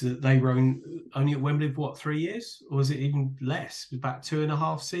was that they were only at Wembley for 3 years, or was it even less? About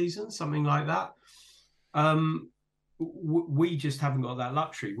 2.5 seasons, something like that. We just haven't got that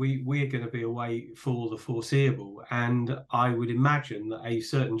luxury. We're going to be away for the foreseeable, and I would imagine that a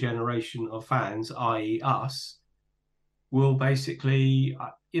certain generation of fans, i.e., us, will basically,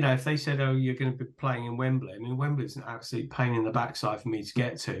 if they said, "Oh, you're going to be playing in Wembley," I mean, Wembley's an absolute pain in the backside for me to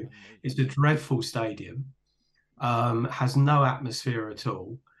get to. It's a dreadful stadium, has no atmosphere at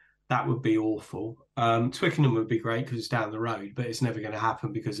all. That would be awful. Twickenham would be great because it's down the road, but it's never going to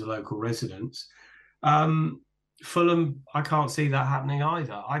happen because of local residents. Fulham, I can't see that happening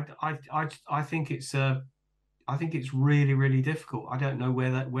either. I think it's really, really difficult. I don't know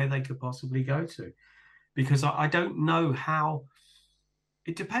where they could possibly go to, because I don't know how.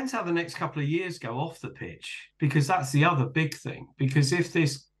 It depends how the next couple of years go off the pitch, because that's the other big thing. Because if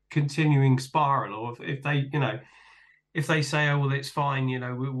this continuing spiral, or if they say, "Oh well, it's fine,"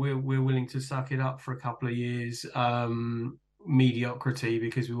 we're willing to suck it up for a couple of years. Mediocrity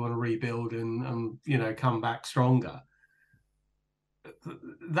because we want to rebuild and come back stronger.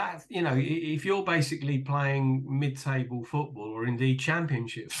 That if you're basically playing mid-table football, or indeed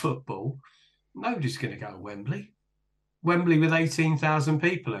championship football, nobody's going to go to Wembley with 18,000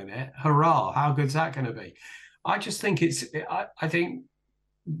 people in it. Hurrah, how good's that going to be? I just think I think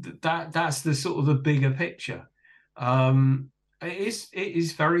that's the sort of the bigger picture. It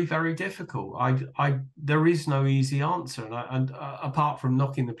is very, very difficult. There is no easy answer, and apart from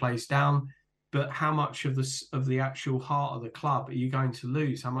knocking the place down, but how much of the actual heart of the club are you going to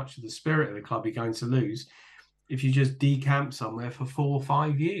lose? How much of the spirit of the club are you going to lose if you just decamp somewhere for 4 or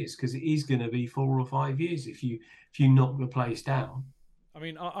 5 years? Because it is going to be 4 or 5 years if you knock the place down. I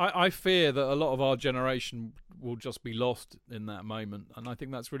mean, I fear that a lot of our generation will just be lost in that moment, and I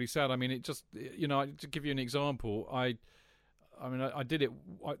think that's really sad. I mean, it just, to give you an example, I did it.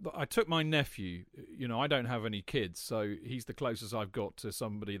 I took my nephew. I don't have any kids, so he's the closest I've got to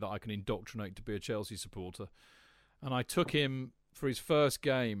somebody that I can indoctrinate to be a Chelsea supporter. And I took him for his first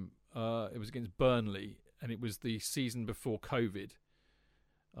game. It was against Burnley, and it was the season before COVID.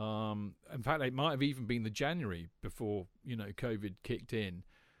 In fact, it might have even been the January before COVID kicked in,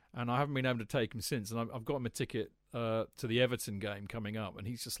 and I haven't been able to take him since. And I've got him a ticket to the Everton game coming up, and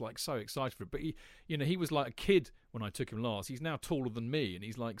he's just like so excited for it. But he was like a kid when I took him last. He's now taller than me, and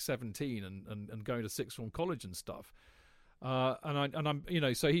he's like 17 and going to sixth form college and stuff. And I'm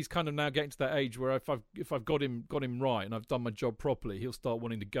so he's kind of now getting to that age where if I've got him right and I've done my job properly, he'll start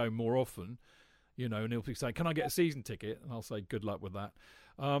wanting to go more often. And he'll be saying, "Can I get a season ticket?" And I'll say, "Good luck with that."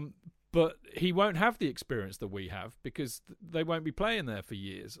 But he won't have the experience that we have because they won't be playing there for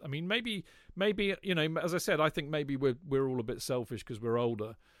years. I mean, maybe as I said, I think maybe we're all a bit selfish because we're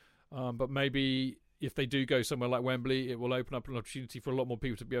older. But maybe if they do go somewhere like Wembley, it will open up an opportunity for a lot more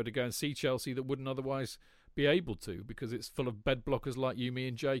people to be able to go and see Chelsea that wouldn't otherwise be able to, because it's full of bed blockers like you, me,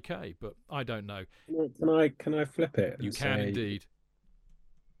 and JK. But I don't know. Can I flip it? You can indeed.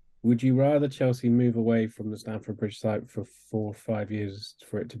 Would you rather Chelsea move away from the Stamford Bridge site for 4 or 5 years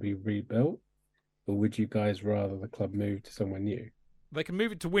for it to be rebuilt? Or would you guys rather the club move to somewhere new? They can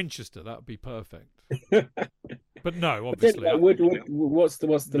move it to Winchester. That would be perfect. But no, obviously. What's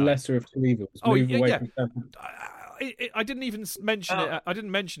the lesser of two evils? Move away from Stamford. I didn't even mention it. I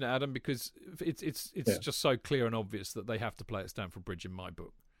didn't mention it, Adam, because it's just so clear and obvious that they have to play at Stamford Bridge in my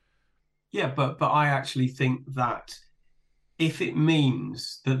book. Yeah, but I actually think that if it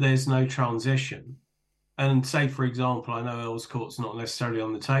means that there's no transition, and say, for example, I know Earls Court's not necessarily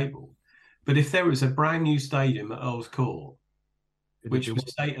on the table, but if there was a brand new stadium at Earls Court, which was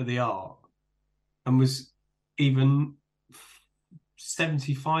state of the art and was even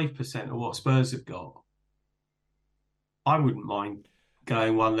 75% of what Spurs have got, I wouldn't mind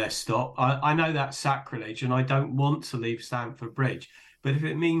going one less stop. I know that's sacrilege and I don't want to leave Stamford Bridge. But if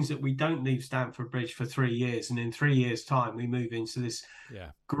it means that we don't leave Stamford Bridge for 3 years and in 3 years' time we move into this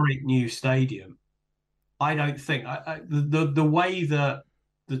great new stadium, I don't think the way that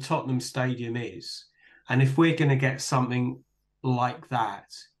the Tottenham Stadium is, and if we're going to get something like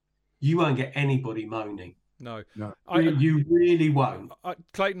that, you won't get anybody moaning. No. You really won't.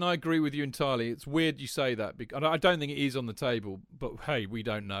 Clayton, I agree with you entirely. It's weird you say that, because I don't think it is on the table, but hey, we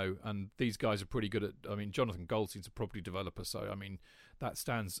don't know. And these guys are pretty good at, Jonathan Goldstein's a property developer, so, that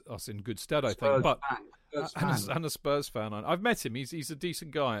stands us in good stead, I think. But and a Spurs fan. I've met him. He's a decent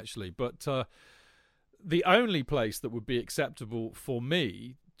guy, actually. But the only place that would be acceptable for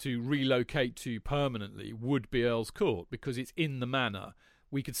me to relocate to permanently would be Earls Court, because it's in the Manor.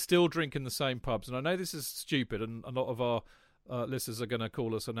 We could still drink in the same pubs. And I know this is stupid, and a lot of listeners are going to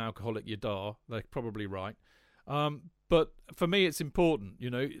call us an alcoholic yadar. They're probably right. But for me, it's important.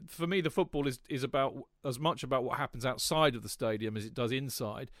 For me, the football is about as much about what happens outside of the stadium as it does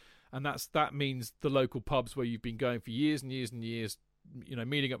inside, and that means the local pubs where you've been going for years and years and years.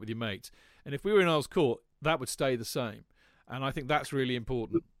 Meeting up with your mates. And if we were in Earls Court, that would stay the same. And I think that's really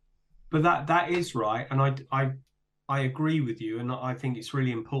important. But that is right, and I agree with you, and I think it's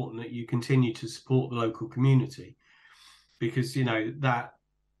really important that you continue to support the local community, because that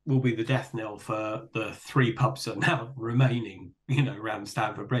will be the death knell for the 3 pubs that are now remaining, around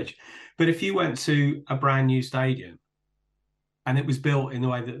Stamford Bridge. But if you went to a brand new stadium and it was built in the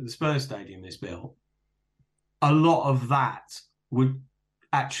way that the Spurs Stadium is built, a lot of that would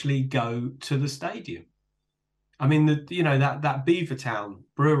actually go to the stadium. I mean, that Beavertown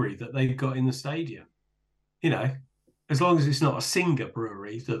brewery that they've got in the stadium, as long as it's not a Singer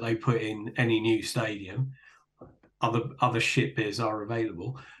brewery that they put in any new stadium, other shit beers are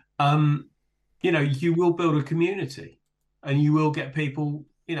available. You will build a community, and you will get people.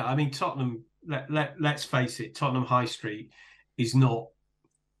 Tottenham. Let's face it, Tottenham High Street is not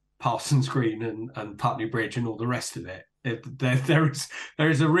Parsons Green and Putney Bridge and all the rest of it. There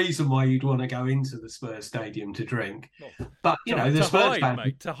is a reason why you'd want to go into the Spurs Stadium to drink, but the Spurs fans,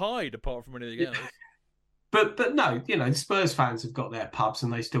 mate, to hide apart from anything else. But no, the Spurs fans have got their pubs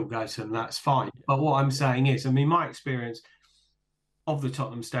and they still go to them. That's fine. But what I'm saying is, my experience of the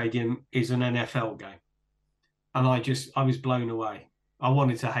Tottenham Stadium is an NFL game, and I was blown away. I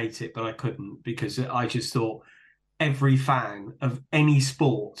wanted to hate it, but I couldn't, because I just thought every fan of any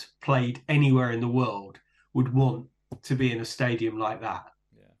sport played anywhere in the world would want to be in a stadium like that.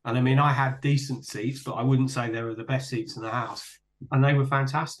 Yeah. And I had decent seats, but I wouldn't say they were the best seats in the house, and they were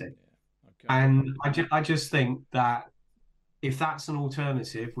fantastic. Yeah. Okay. And I just think that if that's an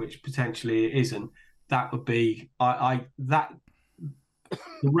alternative, which potentially it isn't, that would be the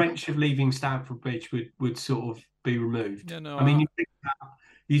wrench of leaving Stamford Bridge would sort of be removed. Yeah, no,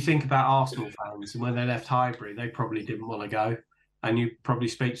 you think about Arsenal fans, and when they left Highbury, they probably didn't want to go. And you probably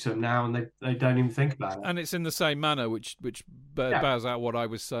speak to them now, and they don't even think about it. And it's in the same manner, which bears out what I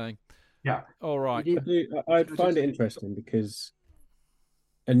was saying. Yeah. All right. I find it interesting because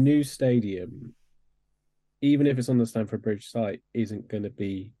a new stadium, even if it's on the Stamford Bridge site, isn't going to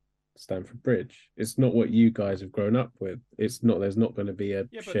be Stamford Bridge. It's not what you guys have grown up with. It's not. There's not going to be a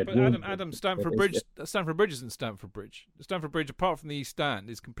shed. But Adam, Stamford Bridge isn't Stamford Bridge. Stamford Bridge, apart from the East Stand,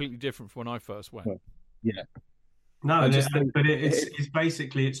 is completely different from when I first went. Yeah. No, but it's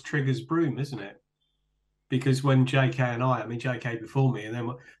basically it's Trigger's broom, isn't it? Because when JK before me, and then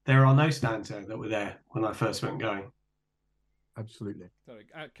there are no stands there that were there when I first went going. Absolutely. Sorry,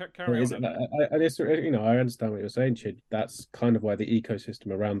 carry on. I understand what you're saying, Chid. That's kind of why the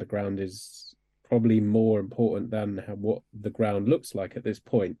ecosystem around the ground is probably more important than what the ground looks like at this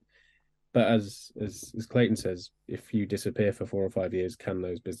point. But as Clayton says, if you disappear for 4 or 5 years, can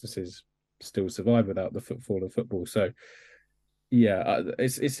those businesses still survive without the footfall of football? So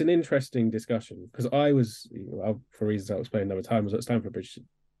it's an interesting discussion, because I was, for reasons I'll explain another time, was at Stamford Bridge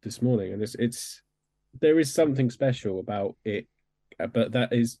this morning, and there is something special about it, but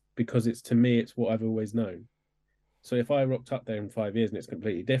that is because to me it's what I've always known. So if I rocked up there in 5 years and it's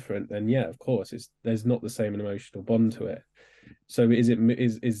completely different, then yeah, of course there's not the same emotional bond to it. So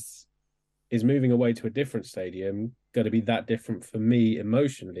is moving away to a different stadium going to be that different for me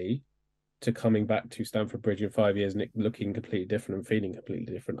emotionally to coming back to Stamford Bridge in 5 years and it looking completely different and feeling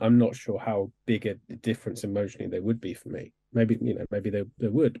completely different? I'm not sure how big a difference emotionally there would be for me. Maybe there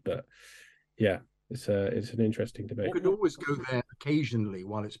would, but yeah, it's an interesting debate. You could always go there occasionally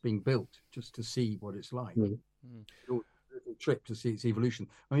while it's being built just to see what it's like. A little trip to see its evolution.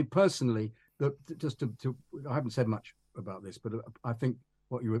 I mean, personally, I haven't said much about this, but I think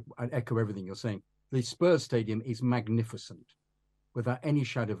I echo everything you're saying. The Spurs Stadium is magnificent. Without any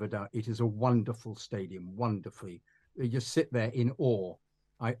shadow of a doubt, it is a wonderful stadium, wonderfully. You just sit there in awe.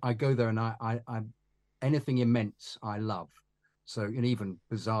 I go there and I anything immense I love. So, and even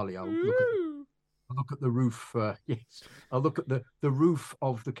bizarrely, I'll look at the roof. Yes, I'll look at the roof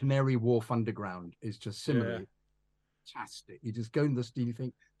of the Canary Wharf Underground is just similarly fantastic. You just go in the stadium, you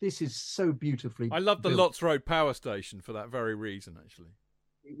think this is so beautifully. I love the built. Lotts Road Power Station for that very reason, actually.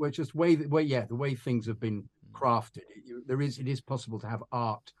 Which just the way things have been crafted. It is possible to have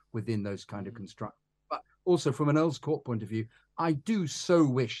art within those kind of constructions. But also from an Earls Court point of view, I do so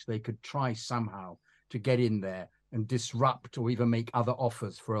wish they could try somehow to get in there and disrupt or even make other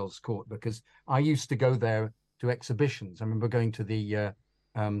offers for Earls Court, because I used to go there to exhibitions. I remember going to the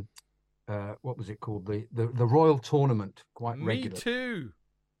what was it called? The Royal Tournament quite regularly. Me too.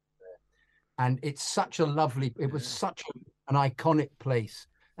 And it's such a lovely. It was such an iconic place,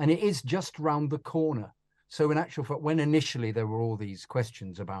 and it is just round the corner. So in actual fact, when initially there were all these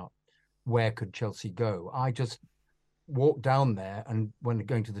questions about where could Chelsea go, I just walked down there and when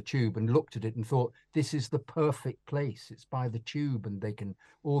going to the Tube and looked at it and thought, this is the perfect place. It's by the Tube and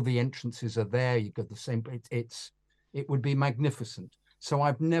all the entrances are there. You've got the same, it would be magnificent. So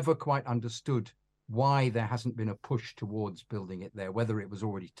I've never quite understood why there hasn't been a push towards building it there, whether it was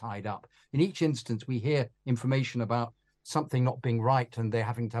already tied up. In each instance, we hear information about something not being right and they're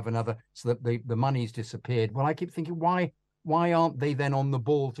having to have another, so that the money's disappeared. Well, I keep thinking, why aren't they then on the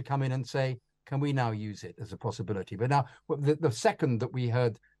ball to come in and say, can we now use it as a possibility? But now, the second that we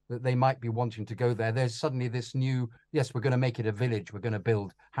heard that they might be wanting to go there, there's suddenly this new, yes, we're going to make it a village. We're going to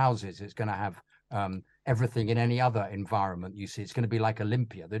build houses. It's going to have everything in any other environment. You see, it's going to be like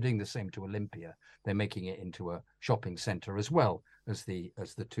Olympia. They're doing the same to Olympia. They're making it into a shopping center as well as the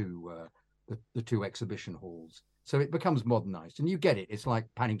two exhibition halls. So it becomes modernized, and you get it. It's like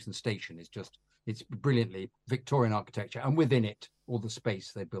Paddington Station. It's brilliantly Victorian architecture, and within it, all the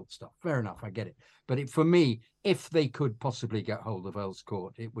space they built stuff. Fair enough, I get it. But for me, if they could possibly get hold of Earl's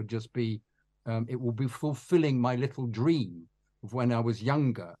Court, it would just be, it will be fulfilling my little dream of when I was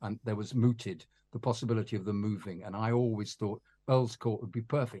younger, and there was mooted the possibility of them moving, and I always thought Earl's Court would be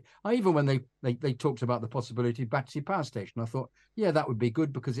perfect. Even when they talked about the possibility of Battersea Power Station, I thought, yeah, that would be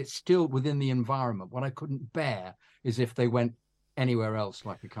good because it's still within the environment. What I couldn't bear is if they went anywhere else,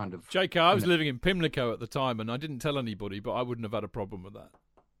 like a kind of... JK, I was living in Pimlico at the time, and I didn't tell anybody, but I wouldn't have had a problem with that.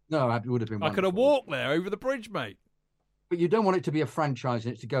 No, it would have been wonderful. I could have walked there over the bridge, mate. But you don't want it to be a franchise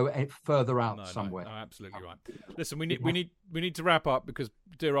and it to go further out somewhere. No, absolutely right. Listen, we need to wrap up because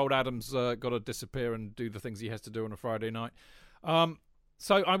dear old Adam's got to disappear and do the things he has to do on a Friday night.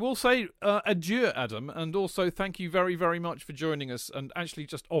 So I will say adieu, Adam, and also thank you very, very much for joining us and actually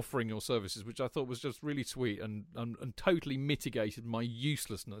just offering your services, which I thought was just really sweet and totally mitigated my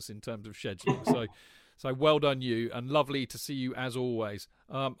uselessness in terms of scheduling. So well done you, and lovely to see you as always.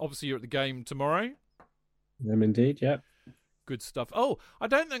 Obviously you're at the game tomorrow. Indeed, yeah. Good stuff. Oh, I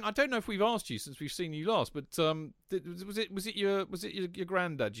don't know if we've asked you since we've seen you last, but was it your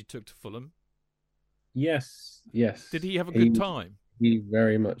granddad you took to Fulham? Yes. Did he have a good time? He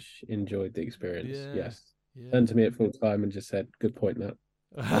very much enjoyed the experience. Yes. Turned to me at full time and just said, "Good point, Nat."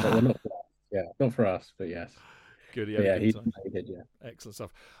 Well, not for us. Yeah, not for us, but yes. Good. He did. Yeah. Excellent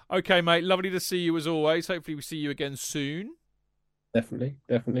stuff. Okay, mate. Lovely to see you as always. Hopefully, we see you again soon. Definitely.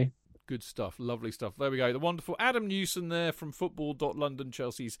 Good stuff. Lovely stuff. There we go. The wonderful Adam Newson there from Football.London,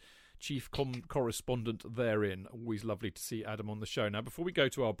 Chelsea's chief correspondent therein. Always lovely to see Adam on the show. Now, before we go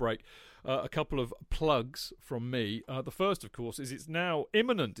to our break, a couple of plugs from me. The first, of course, is it's now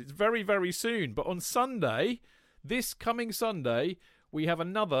imminent. It's very, very soon. But on Sunday, this coming Sunday, we have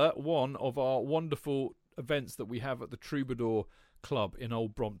another one of our wonderful events that we have at the Troubadour Club in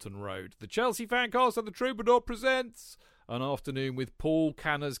Old Brompton Road. The Chelsea Fancast at the Troubadour presents an afternoon with Paul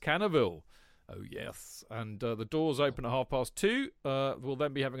Canners Cannerville. Oh, yes. And the doors open at 2:30. We'll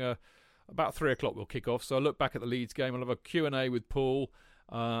then be having about 3 o'clock we'll kick off. So I'll look back at the Leeds game. I'll have a Q&A with Paul.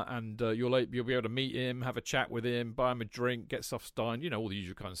 And you'll be able to meet him, have a chat with him, buy him a drink, get stuff signed, all the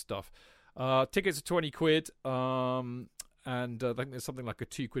usual kind of stuff. Tickets are £20. And I think there's something like a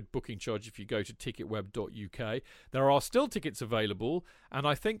 £2 booking charge if you go to ticketweb.uk. There are still tickets available, and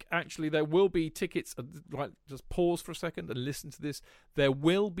I think actually there will be tickets. Right, just pause for a second and listen to this. There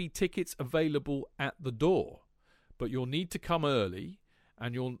will be tickets available at the door, but you'll need to come early,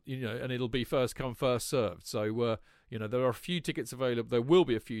 and and it'll be first come first served. So there are a few tickets available. There will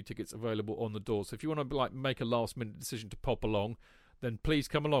be a few tickets available on the door. So if you want to make a last minute decision to pop along, then please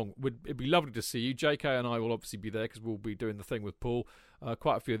come along. It'd be lovely to see you. JK and I will obviously be there because we'll be doing the thing with Paul.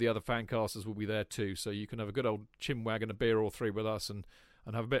 Quite a few of the other fancasters will be there too, so you can have a good old chinwag and a beer or three with us and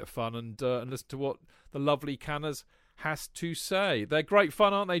have a bit of fun and listen to what the lovely Canners has to say. They're great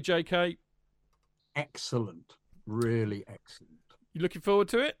fun, aren't they, JK? Excellent. Really excellent. You looking forward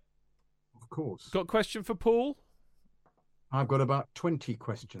to it? Of course. Got a question for Paul? I've got about 20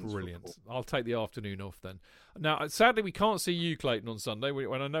 questions. Brilliant. I'll take the afternoon off then. Now, sadly, we can't see you, Clayton, on Sunday.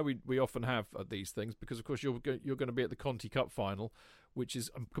 When I know we often have at these things because, of course, you're going to be at the Conti Cup final, which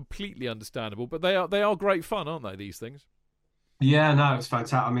is completely understandable. But they are great fun, aren't they? These things. Yeah, no, it's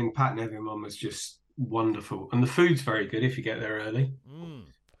fantastic. I mean, Pat and everyone was just wonderful, and the food's very good if you get there early.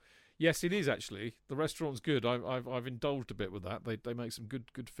 Yes, it is actually. The restaurant's good. I've indulged a bit with that. They make some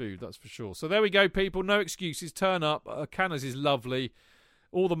good food, that's for sure. So there we go, people. No excuses. Turn up. Canners is lovely.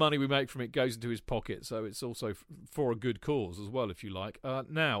 All the money we make from it goes into his pocket, so it's also for a good cause as well, if you like.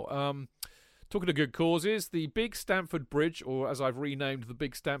 Now, talking of good causes, the Big Stamford Bridge, or as I've renamed the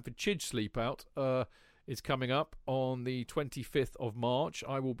Big Stamford Chidge Sleepout, is coming up on the 25th of March.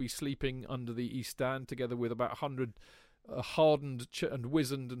 I will be sleeping under the East Stand together with about 100 hardened and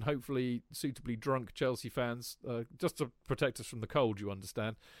wizened and hopefully suitably drunk Chelsea fans, just to protect us from the cold, you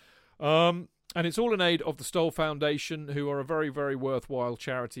understand. And it's all in aid of the Stoll Foundation, who are a very, very worthwhile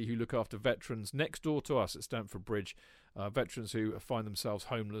charity who look after veterans next door to us at Stamford Bridge, veterans who find themselves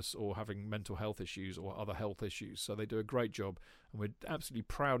homeless or having mental health issues or other health issues. So they do a great job, and we're absolutely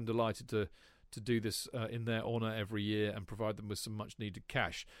proud and delighted to do this in their honour every year and provide them with some much-needed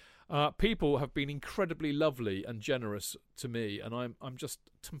cash. People have been incredibly lovely and generous to me, and I'm just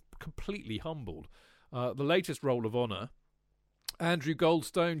completely humbled. The latest roll of honour, Andrew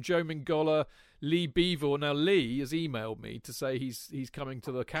Goldstone, Joe Mingola, Lee Beevor. Now Lee has emailed me to say he's coming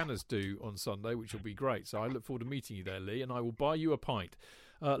to the Canners Do on Sunday, which will be great. So I look forward to meeting you there, Lee, and I will buy you a pint.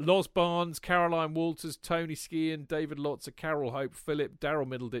 Loz Barnes, Caroline Walters, Tony Skean, David Lotzer, Carol Hope, Philip, Daryl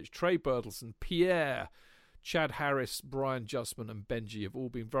Middleditch, Trey Bertelson, Pierre, Chad Harris, Brian Justman and Benji have all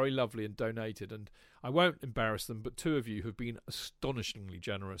been very lovely and donated, and I won't embarrass them, but two of you have been astonishingly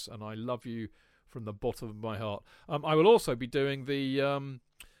generous, and I love you from the bottom of my heart. I will also be doing the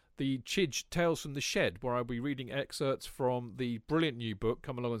Chidge Tales from the Shed, where I'll be reading excerpts from the brilliant new book,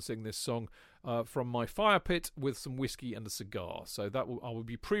 Come Along and Sing This Song, from my fire pit with some whiskey and a cigar. So I will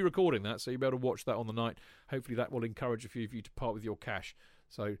be pre-recording that, so you'll be able to watch that on the night. Hopefully that will encourage a few of you to part with your cash.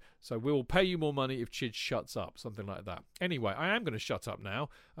 So we'll pay you more money if Chidge shuts up, something like that. Anyway, I am going to shut up now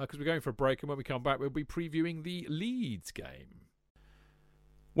because we're going for a break, and when we come back, we'll be previewing the Leeds game.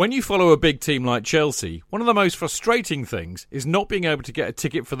 When you follow a big team like Chelsea, one of the most frustrating things is not being able to get a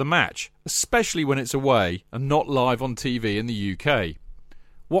ticket for the match, especially when it's away and not live on TV in the UK.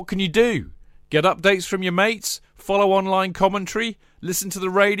 What can you do? Get updates from your mates? Follow online commentary? Listen to the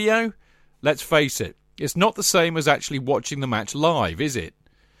radio? Let's face it, it's not the same as actually watching the match live, is it?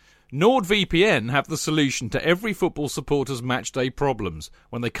 NordVPN have the solution to every football supporter's matchday problems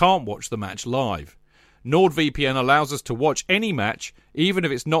when they can't watch the match live. NordVPN allows us to watch any match, even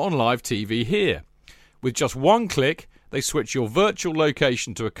if it's not on live TV here. With just one click, they switch your virtual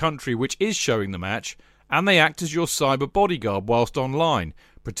location to a country which is showing the match, and they act as your cyber bodyguard whilst online,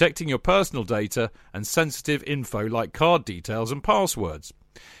 protecting your personal data and sensitive info like card details and passwords.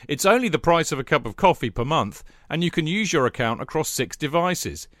 It's only the price of a cup of coffee per month, and you can use your account across 6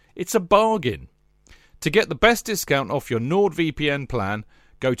 devices. It's a bargain. To get the best discount off your NordVPN plan,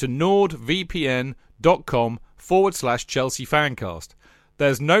 go to nordvpn.com/Chelsea Fancast.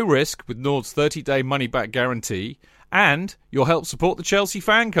 There's no risk with Nord's 30-day money-back guarantee, and you'll help support the Chelsea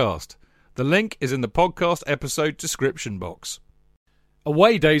Fancast. The link is in the podcast episode description box.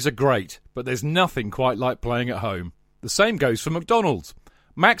 Away days are great, but there's nothing quite like playing at home. The same goes for McDonald's.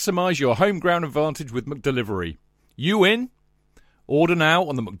 Maximise your home ground advantage with McDelivery. You in? Order now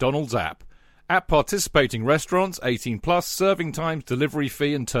on the McDonald's app. At participating restaurants, 18 plus, serving times, delivery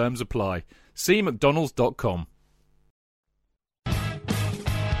fee and terms apply. See mcdonalds.com.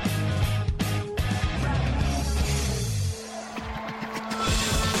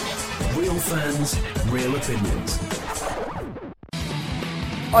 Real fans, real opinions.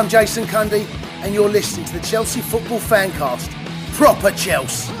 I'm Jason Cundy, and you're listening to the Chelsea Football Fancast. Proper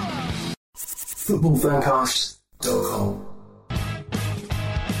Chelsea. Footballfancast.com.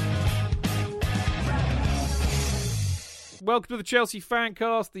 Welcome to the Chelsea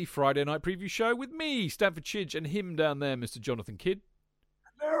Fancast, the Friday night preview show with me, Stamford Chidge, and him down there, Mr. Jonathan Kidd.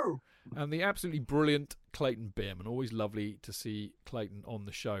 Hello. And the absolutely brilliant Clayton Bierman. Always lovely to see Clayton on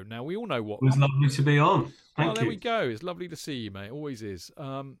the show. Now, we all know what... It was lovely to be on. Thank you. There we go. It's lovely to see you, mate. Always is.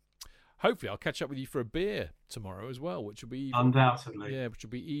 Hopefully, I'll catch up with you for a beer tomorrow as well, which will be even, undoubtedly. Yeah, which will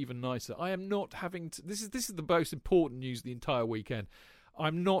be even nicer. I am not having to... This is the most important news of the entire weekend.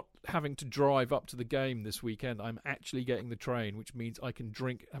 I'm not having to drive up to the game this weekend. I'm actually getting the train, which means I can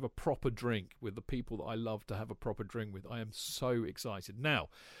have a proper drink with the people that I love to have a proper drink with. I am so excited. Now,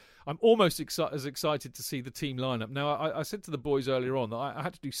 I'm almost as excited to see the team lineup. Now, I said to the boys earlier on that I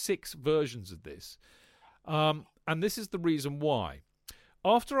had to do 6 versions of this. And this is the reason why.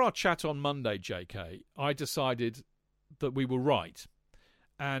 After our chat on Monday, JK, I decided that we were right.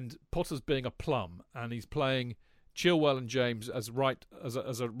 And Potter's being a plum, and he's playing Chilwell and James as a right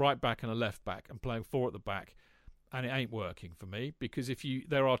back and a left back, and playing 4 at the back, and it ain't working for me, because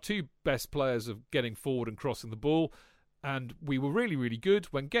there are 2 best players of getting forward and crossing the ball, and we were really, really good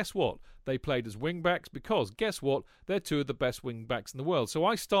when, guess what? They played as wing-backs, because, guess what? They're 2 of the best wing-backs in the world. So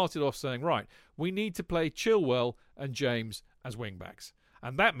I started off saying, right, we need to play Chilwell and James as wing-backs.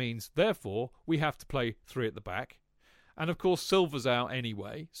 And that means, therefore, we have to play 3 at the back. And, of course, Silva's out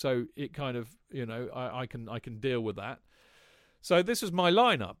anyway, so it kind of, I can deal with that. So this was my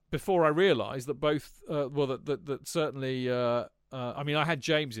lineup before I realised that both, that certainly, I mean, I had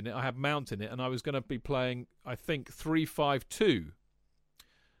James in it, I had Mount in it, and I was going to be playing, I think, 3-5-2.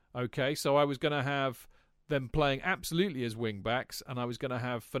 Okay, so I was going to have them playing absolutely as wing-backs, and I was going to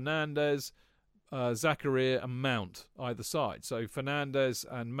have Fernandes, Zakaria and Mount either side. So Fernandes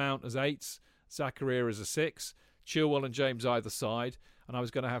and Mount as 8s, Zakaria as a 6, Chilwell and James either side, and I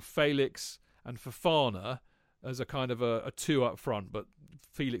was going to have Felix and Fofana as a kind of a 2 up front, but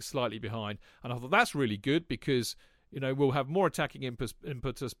Felix slightly behind. And I thought that's really good because, we'll have more attacking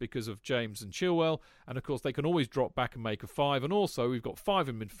impetus because of James and Chilwell. And, of course, they can always drop back and make a 5. And also, we've got 5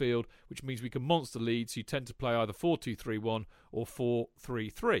 in midfield, which means we can monster lead. So you tend to play either 4-2-3-1 or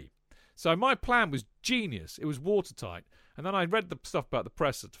 4-3-3. So my plan was genius. It was watertight. And then I read the stuff about the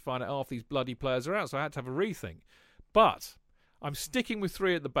presser to find out half these bloody players are out. So I had to have a rethink. But I'm sticking with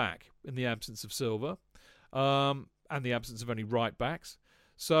 3 at the back in the absence of Silva. And the absence of any right backs.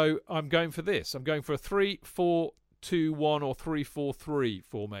 So I'm going for this. I'm going for a 3-4-2-1 or 3-4-3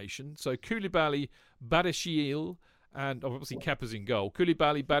 formation. So Koulibaly, Badiashile, and obviously Kepa's in goal.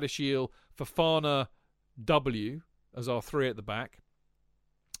 Koulibaly, Badiashile, Fofana, W as our 3 at the back.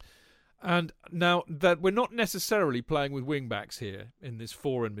 And now that we're not necessarily playing with wing backs here in this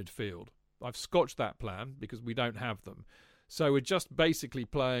 4 in midfield. I've scotched that plan because we don't have them. So we're just basically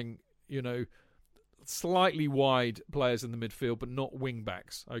playing, slightly wide players in the midfield, but not wing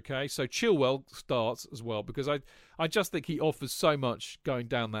backs. Okay, so Chilwell starts as well because I just think he offers so much going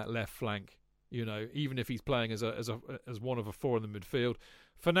down that left flank. Even if he's playing as one of a 4 in the midfield.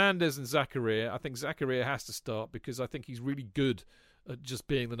 Fernandes and Zakaria. I think Zakaria has to start because I think he's really good at just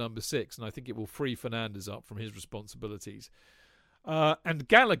being the number 6, and I think it will free Fernandes up from his responsibilities. And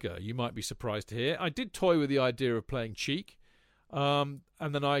Gallagher, you might be surprised to hear. I did toy with the idea of playing Cheek, and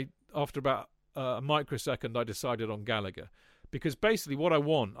then after about a microsecond, I decided on Gallagher. Because basically what I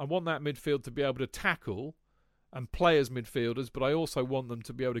want that midfield to be able to tackle and play as midfielders, but I also want them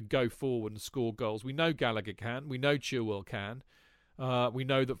to be able to go forward and score goals. We know Gallagher can. We know Chilwell can. We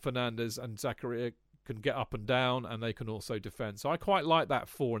know that Fernandes and Zakaria can get up and down, and they can also defend. So I quite like that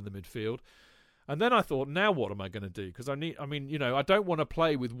 4 in the midfield. And then I thought, now what am I going to do? Because I don't want to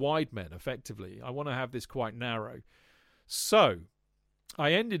play with wide men effectively. I want to have this quite narrow. So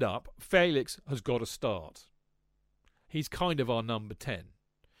I ended up, Felix has got to start. He's kind of our number 10.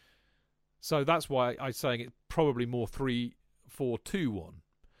 So that's why I'm saying it's probably more 3-4-2-1.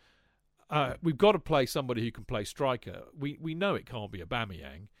 We've got to play somebody who can play striker. We know it can't be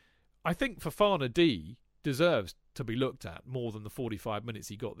Aubameyang. I think Fofana D deserves to be looked at more than the 45 minutes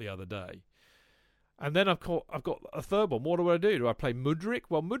he got the other day. And then I've got a third one. What do? Do I play Mudryk?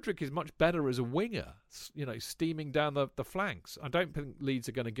 Well, Mudryk is much better as a winger, steaming down the flanks. I don't think Leeds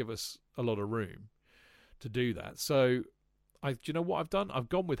are going to give us a lot of room to do that. So, do you know what I've done? I've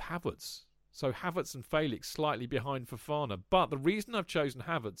gone with Havertz. So Havertz and Felix slightly behind Fofana. But the reason I've chosen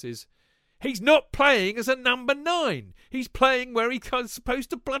Havertz is he's not playing as a number 9. He's playing where he's supposed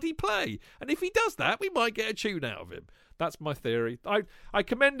to bloody play. And if he does that, we might get a tune out of him. That's my theory. I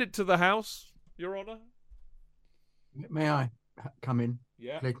commend it to the House, Your Honour. May I come in?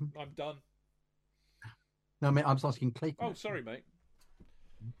 Yeah, Clayton? I'm done. No, mate, I was asking Clayton. Oh, sorry, mate.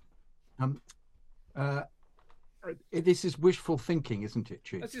 This is wishful thinking, isn't it,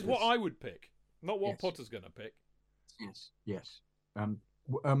 Chief? This is what I would pick, not what Potter's going to pick. Yes.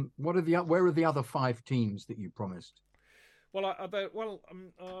 Where are the other 5 teams that you promised? Well, hang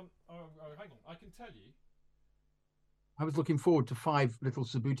on. I can tell you. I was looking forward to 5 little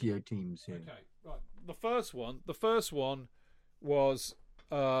Sabutio teams here. Okay, right. The first one was,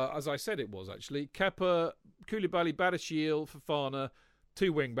 as I said, it was actually Kepa, Koulibaly, Badiashile, Fofana,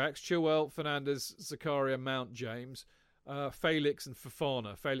 2 wing backs: Chilwell, Fernandes, Zakaria, Mount, James, Felix, and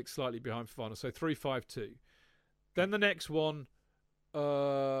Fofana. Felix slightly behind Fofana, so 3-5-2. Then the next one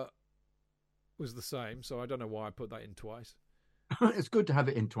was the same, so I don't know why I put that in twice. It's good to have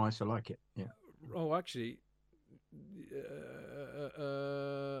it in twice. I like it. Yeah. Oh, actually,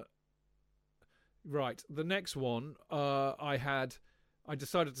 right. The next one, I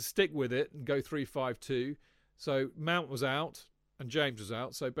decided to stick with it and go 3-5-2. So Mount was out and James was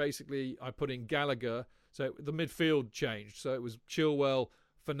out. So basically, I put in Gallagher. So the midfield changed. So it was Chilwell,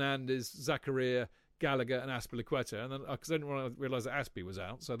 Fernandes, Zakaria, Gallagher, and Azpilicueta. And then because I didn't realise that Aspi was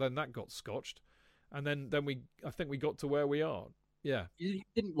out, so then that got scotched. And then I think we got to where we are. Yeah. You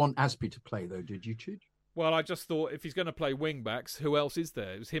didn't want Aspi to play though, did you, Chidge? Well, I just thought if he's going to play wing backs, who else is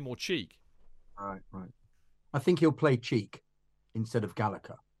there? It was him or Cheek. Right. I think he'll play Cheek instead of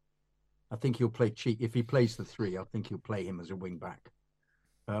Gallagher. I think he'll play Cheek. If he plays the 3, I think he'll play him as a wing back.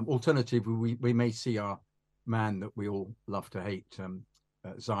 Alternatively, we may see our man that we all love to hate,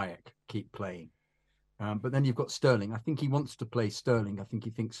 Ziyech, keep playing. But then you've got Sterling. I think he wants to play Sterling. I think he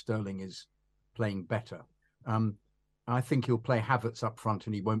thinks Sterling is playing better. I think he'll play Havertz up front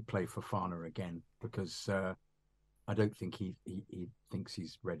and he won't play Fofana again because I don't think he thinks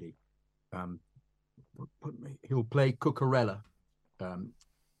he's ready. He'll play Cucurella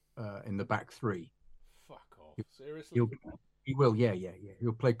in the back three. Fuck off. Seriously? He will, yeah.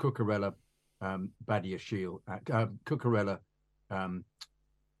 He'll play Cucurella, Badiashile, Cucurella,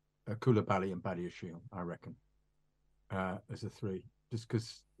 Koulibaly and Badiashile, I reckon, as a three. Just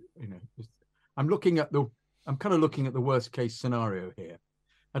because, I'm kind of looking at the worst case scenario here.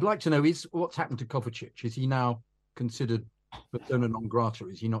 I'd like to know what's happened to Kovacic. Is he now considered persona non grata?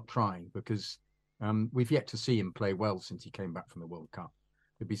 Is he not trying? Because we've yet to see him play well since he came back from the World Cup.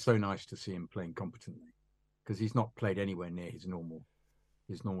 It'd be so nice to see him playing competently because he's not played anywhere near his normal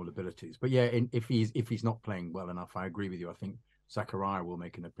abilities. But yeah, if he's not playing well enough, I agree with you. I think Zakaria will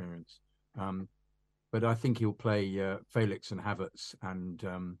make an appearance. But I think he'll play Felix and Havertz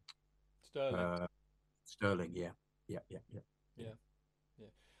and Sterling. Yeah.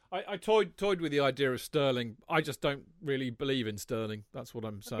 I toyed with the idea of Sterling. I just don't really believe in Sterling. That's what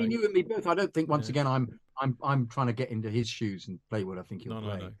I'm saying. You and me both. I don't think again I'm trying to get into his shoes and play what I think he'll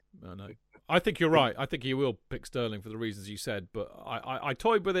play. No. I think you're right. I think he will pick Sterling for the reasons you said. But I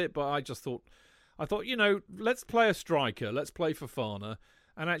toyed with it. But I thought, let's play a striker. Let's play Fofana.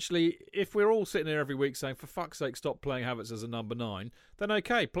 And actually, if we're all sitting here every week saying, for fuck's sake, stop playing Havertz as a number 9, then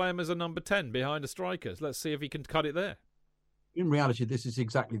okay, play him as a number 10 behind a striker. Let's see if he can cut it there. In reality, this is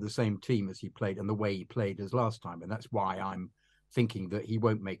exactly the same team as he played and the way he played as last time. And that's why I'm thinking that he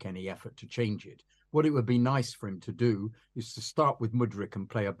won't make any effort to change it. What it would be nice for him to do is to start with Mudryk and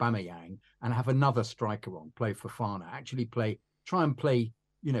play Aubameyang and have another striker on, play Fofana, try and play,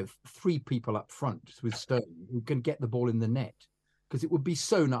 3 people up front with Sterling who can get the ball in the net. Because it would be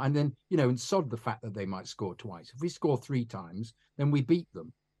so nice. And then, and sod the fact that they might score twice. If we score 3 times, then we beat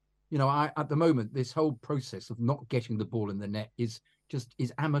them. At the moment, this whole process of not getting the ball in the net is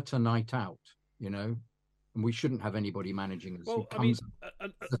amateur night out, and we shouldn't have anybody managing us. Well,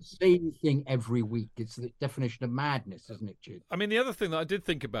 the same thing every week. It's the definition of madness, isn't it, Jude? I mean, the other thing that I did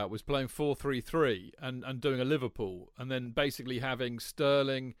think about was playing 4-3-3 and doing a Liverpool and then basically having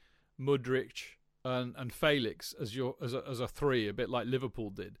Sterling, Mudryk and Felix as a 3, a bit like Liverpool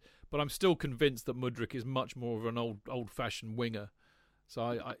did. But I'm still convinced that Mudryk is much more of an old-fashioned winger. So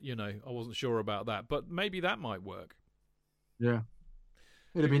I wasn't sure about that, but maybe that might work. Yeah,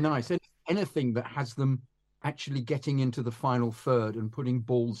 it'd be nice. Anything that has them actually getting into the final third and putting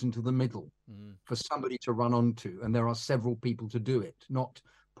balls into the middle for somebody to run onto, and there are several people to do it. Not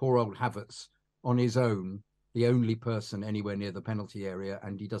poor old Havertz on his own, the only person anywhere near the penalty area,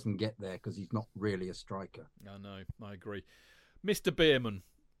 and he doesn't get there because he's not really a striker. I know, I agree. Mr. Bierman,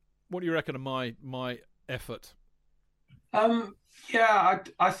 what do you reckon of my effort? I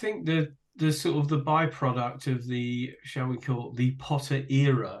think the sort of the byproduct of the, shall we call it, the Potter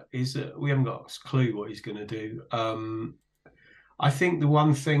era is that we haven't got a clue what he's going to do. I think the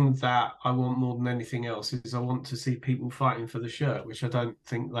one thing that I want more than anything else is I want to see people fighting for the shirt, which I don't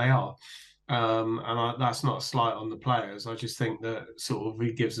think they are. That's not a slight on the players. I just think that sort of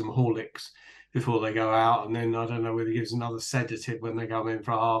he gives them Horlicks before they go out, and then I don't know whether he gives another sedative when they go in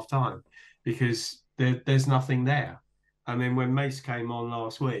for half time because there's nothing there. And then when Mace came on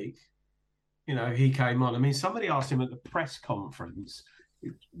last week, he came on. I mean, somebody asked him at the press conference,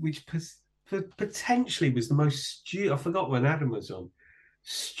 which potentially was the most stupid, I forgot when Adam was on,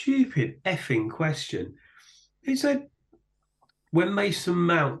 stupid effing question. He said, when Mason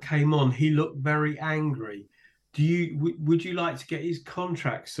Mount came on, he looked very angry. Would you like to get his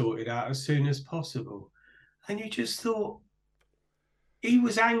contract sorted out as soon as possible? And you just thought, he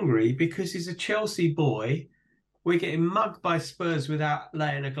was angry because he's a Chelsea boy. We're getting mugged by Spurs without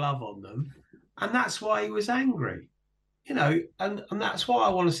laying a glove on them. And that's why he was angry. And that's why I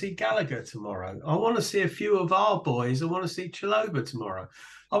want to see Gallagher tomorrow. I want to see a few of our boys. I want to see Chalobah tomorrow.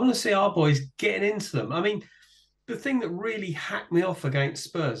 I want to see our boys getting into them. I mean, the thing that really hacked me off against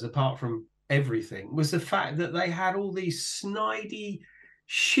Spurs, apart from everything, was the fact that they had all these snidey,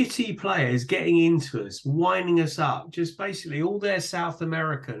 shitty players getting into us, winding us up. Just basically all their South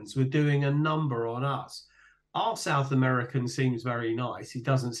Americans were doing a number on us. Our South American seems very nice. He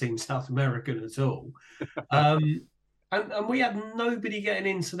doesn't seem South American at all. And we had nobody getting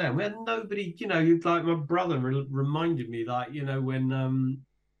into them. We had nobody, like my brother reminded me, when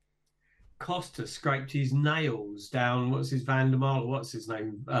Costa scraped his nails down, Van der Marle, what's his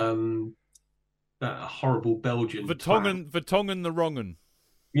name? That horrible Belgian. Vertonghen the Wrongen.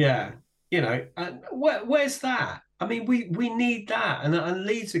 Yeah. And where's that? I mean, we need that, and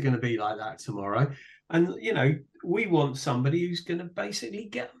Leeds are going to be like that tomorrow. And we want somebody who's going to basically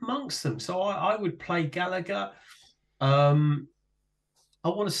get amongst them. So I would play Gallagher. I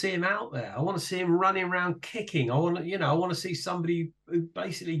want to see him out there. I want to see him running around kicking. I want to see somebody who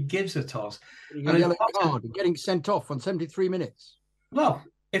basically gives a toss. And a yellow card and getting sent off on 73 minutes. Well,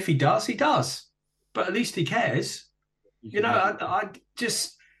 if he does, he does. But at least he cares. I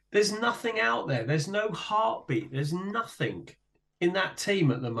just, there's nothing out there. There's no heartbeat. There's nothing in that team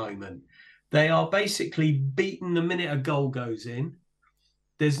at the moment. They are basically beaten the minute a goal goes in.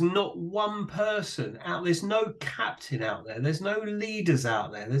 There's not one person out. There's no captain out there. There's no leaders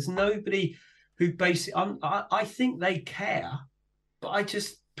out there. There's nobody who basically. I think they care, but I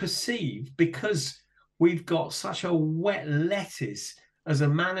just perceive, because we've got such a wet lettuce as a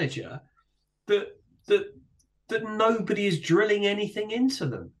manager, that nobody is drilling anything into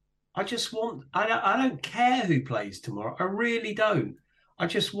them. I don't care who plays tomorrow. I really don't. I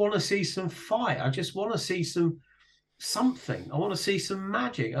just want to see some fight. I just want to see something. I want to see some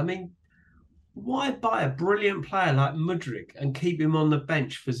magic. I mean, why buy a brilliant player like Mudryk and keep him on the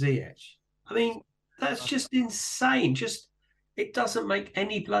bench for Ziyech? I mean, that's just insane. It doesn't make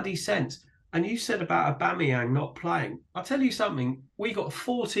any bloody sense. And you said about Aubameyang not playing. I'll tell you something. We got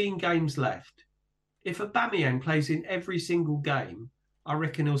 14 games left. If Aubameyang plays in every single game, I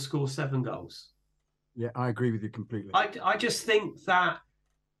reckon he'll score 7 goals. Yeah, I agree with you completely. I just think that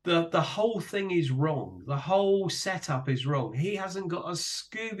the whole thing is wrong. The whole setup is wrong. He hasn't got a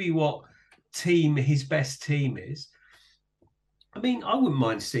Scooby what team his best team is. I mean, I wouldn't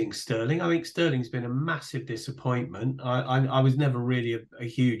mind seeing Sterling. I think Sterling's been a massive disappointment. I was never really a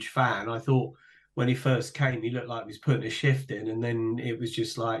huge fan. I thought when he first came, he looked like he was putting a shift in, and then it was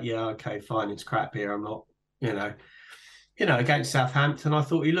just like, yeah, okay, fine, it's crap here. I'm not, against Southampton, I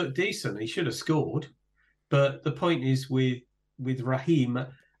thought he looked decent. He should have scored. But the point is with Raheem,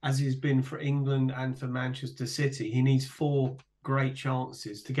 as he's been for England and for Manchester City, he needs 4 great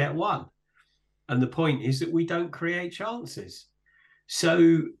chances to get 1. And the point is that we don't create chances.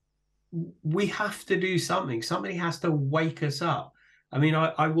 So we have to do something. Somebody has to wake us up. I mean,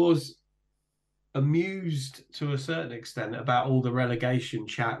 I was amused to a certain extent about all the relegation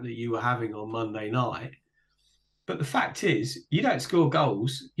chat that you were having on Monday night. But the fact is, you don't score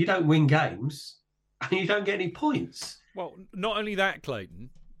goals, you don't win games, and you don't get any points. Well, not only that,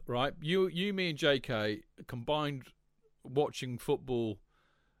 Clayton, right? You, me and JK combined watching football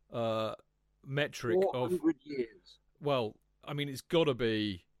metric of 400 years. Well, I mean, it's got to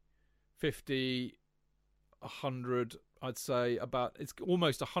be 50, 100, I'd say it's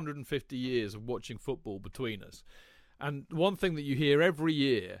almost 150 years of watching football between us. And one thing that you hear every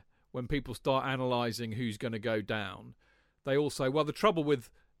year when people start analysing who's going to go down, they all say, well, the trouble with,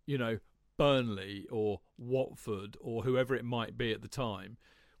 Burnley or Watford or whoever it might be at the time,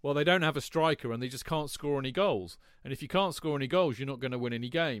 well, they don't have a striker and they just can't score any goals. And if you can't score any goals, you're not going to win any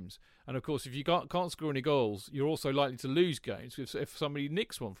games. And of course, if you can't score any goals, you're also likely to lose games if somebody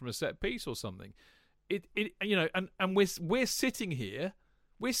nicks one from a set piece or something. And we're sitting here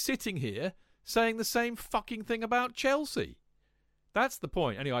saying the same fucking thing about Chelsea. That's the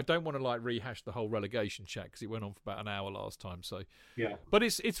point. Anyway, I don't want to rehash the whole relegation chat because it went on for about an hour last time. So yeah, but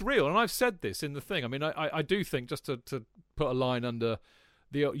it's real, and I've said this in the thing. I mean, I do think, just to put a line under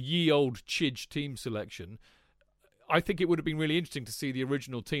the ye old Chidge team selection, I think it would have been really interesting to see the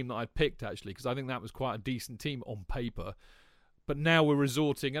original team that I picked, actually, because I think that was quite a decent team on paper. But now we're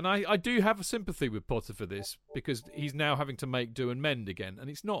resorting, and I do have a sympathy with Potter for this, because he's now having to make do and mend again, and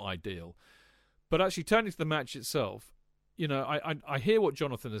it's not ideal. But actually, turning to the match itself, I hear what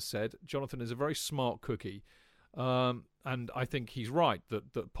Jonathan has said. Jonathan is a very smart cookie. And I think he's right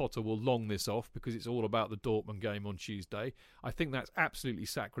that Potter will long this off because it's all about the Dortmund game on Tuesday. I think that's absolutely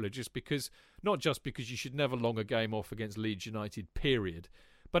sacrilegious, because not just because you should never long a game off against Leeds United, period,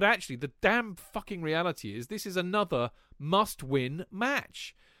 but actually the damn fucking reality is this is another must-win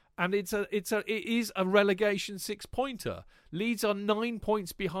match. And it is a relegation 6-pointer. Leeds are 9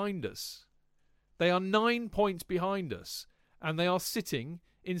 points behind us. They are 9 points behind us, and they are sitting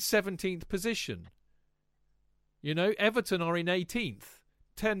in 17th position. Everton are in 18th,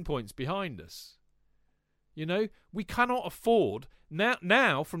 10 points behind us. We cannot afford,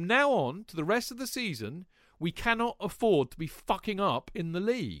 now from now on to the rest of the season, we cannot afford to be fucking up in the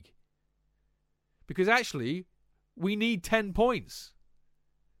league. Because actually, we need 10 points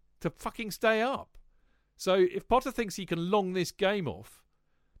to fucking stay up. So if Potter thinks he can long this game off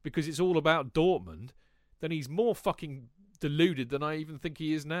because it's all about Dortmund, then he's more fucking deluded than I even think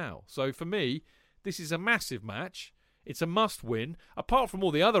he is now. So for me, this is a massive match. It's a must-win. Apart from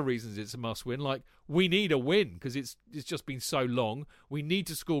all the other reasons it's a must-win, like we need a win because it's just been so long. We need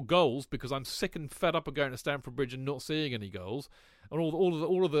to score goals because I'm sick and fed up of going to Stamford Bridge and not seeing any goals. And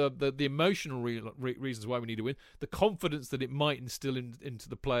all of the emotional reasons why we need to win. The confidence that it might instill into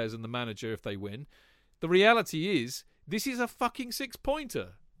the players and the manager if they win. The reality is, this is a fucking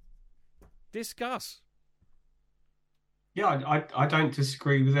 6-pointer. Discuss. Yeah, I don't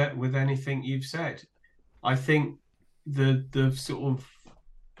disagree with anything you've said. I think the sort of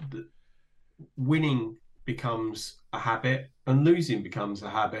winning becomes a habit and losing becomes a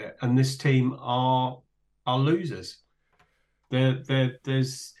habit, and this team are losers.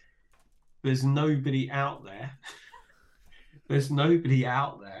 There's nobody out there. There's nobody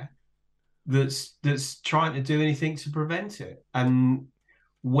out there that's trying to do anything to prevent it. And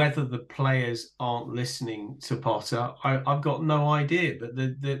whether the players aren't listening to Potter, I've got no idea. But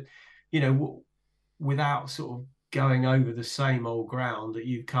without sort of going over the same old ground that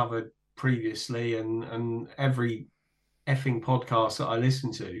you've covered previously and every effing podcast that I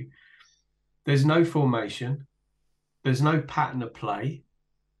listen to, there's no formation, there's no pattern of play,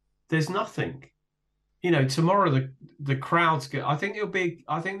 there's nothing. Tomorrow the crowd's good. I think there'll be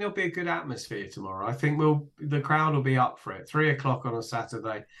a good atmosphere tomorrow. I think the crowd will be up for it. 3:00 on a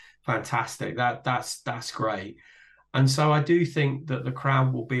Saturday, fantastic. That's great. And so I do think that the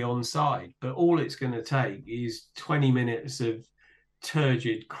crowd will be on side, but all it's going to take is 20 minutes of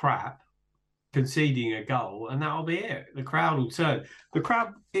turgid crap, conceding a goal, and that'll be it. The crowd will turn. The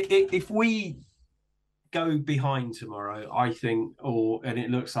crowd, if we go behind tomorrow, I think, and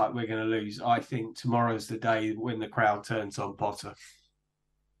it looks like we're going to lose, I think tomorrow's the day when the crowd turns on Potter.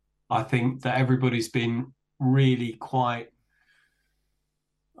 I think that everybody's been really quite,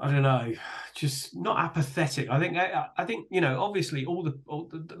 I don't know, just not apathetic. I think obviously all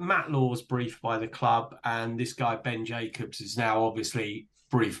the Matt Law's briefed by the club, and this guy Ben Jacobs is now obviously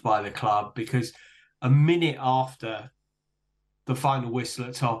briefed by the club, because a minute after the final whistle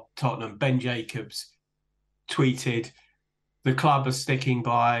at Tottenham, Ben Jacobs tweeted, "The club are sticking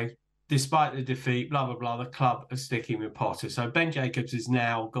by, despite the defeat, blah, blah, blah, the club are sticking with Potter." So Ben Jacobs has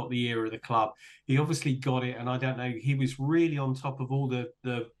now got the ear of the club. He obviously got it, and I don't know, he was really on top of all the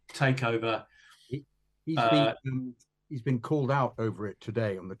takeover. He's been called out over it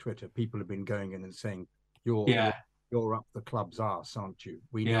today on the Twitter. People have been going in and saying, you're up the club's arse, aren't you?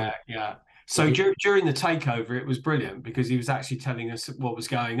 Yeah. So during the takeover, it was brilliant because he was actually telling us what was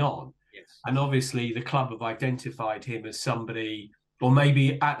going on. Yes. And obviously the club have identified him as somebody, or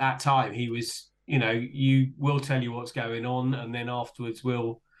maybe at that time he was, we'll tell you what's going on, and then afterwards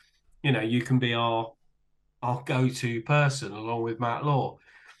you can be our go-to person along with Matt Law.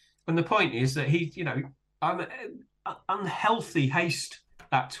 And the point is that he, unhealthy haste,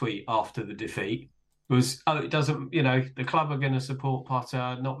 that tweet after the defeat was, it doesn't, the club are going to support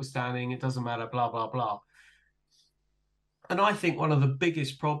Potter, notwithstanding, it doesn't matter, blah, blah, blah. And I think one of the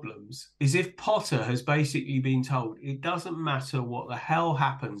biggest problems is if Potter has basically been told, it doesn't matter what the hell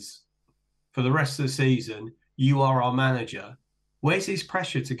happens for the rest of the season, you are our manager, where's his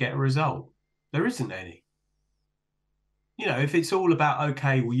pressure to get a result? There isn't any. If it's all about,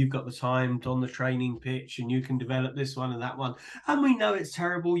 okay, well, you've got the time on the training pitch and you can develop this one and that one, and we know it's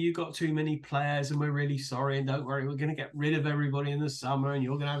terrible, you've got too many players and we're really sorry, and don't worry, we're going to get rid of everybody in the summer and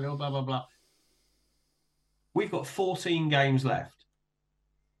you're going to have blah, blah, blah. We've got 14 games left.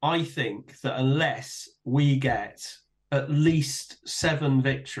 I think that unless we get at least 7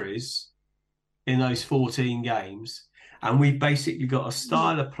 victories in those 14 games, and we've basically got a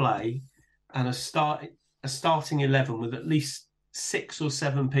style of play and a starting 11 with at least 6 or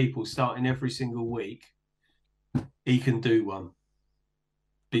 7 people starting every single week, he can do one.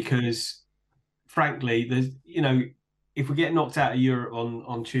 Because, frankly, if we get knocked out of Europe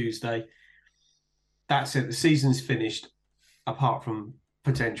on Tuesday, that's it. The season's finished, apart from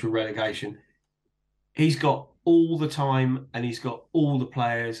potential relegation. He's got all the time and he's got all the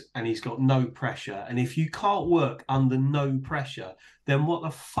players and he's got no pressure. And if you can't work under no pressure, then what the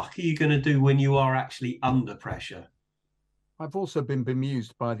fuck are you going to do when you are actually under pressure? I've also been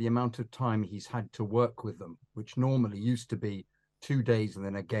bemused by the amount of time he's had to work with them, which normally used to be 2 days and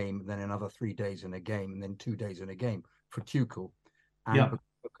then a game, and then another 3 days in a game, and then 2 days in a game for Tuchel. And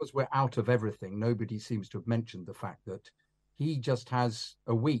because we're out of everything, nobody seems to have mentioned the fact that he just has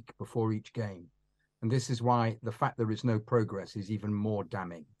a week before each game. And this is why the fact there is no progress is even more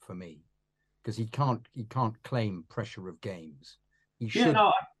damning for me, because he can't claim pressure of games. He should.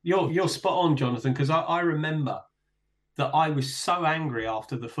 You're spot on, Jonathan, because I remember that I was so angry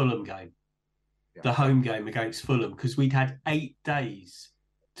after the Fulham game, the home game against Fulham, because we'd had 8 days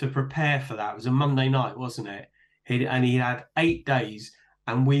to prepare for that. It was a Monday night, wasn't it? He had 8 days,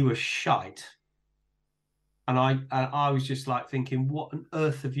 and we were shite. And I was just like thinking, what on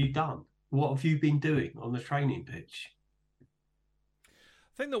earth have you done? What have you been doing on the training pitch?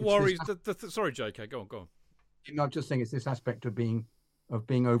 I think that worries. Sorry, JK, go on. I'm just saying it's this aspect of being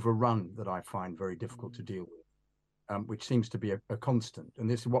overrun that I find very difficult to deal with, which seems to be a constant. And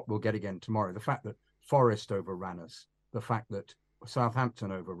this is what we'll get again tomorrow. The fact that Forest overran us, the fact that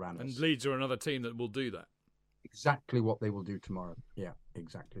Southampton overran us. And Leeds are another team that will do that. Exactly what they will do tomorrow. Yeah,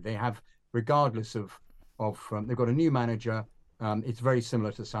 exactly. They have, regardless of they've got a new manager. It's very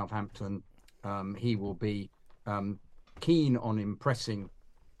similar to Southampton. He will be keen on impressing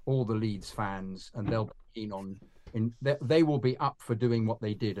all the Leeds fans, and they'll be keen on. They will be up for doing what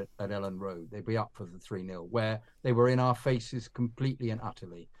they did at Ellen Road. They'll be up for the 3-0, where they were in our faces completely and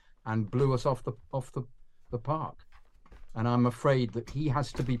utterly, and blew us off the park. And I'm afraid that he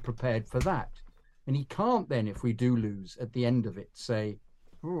has to be prepared for that. And he can't then, if we do lose at the end of it, say,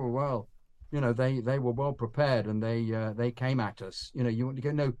 "Oh well, they were well prepared and they came at us." You want to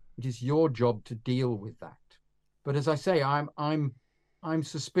go, no, it is your job to deal with that. But as I say, I'm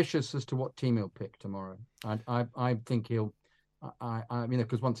suspicious as to what team he'll pick tomorrow. I think he'll,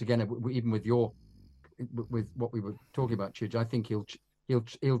 because once again, even with what we were talking about, Chidge, I think he'll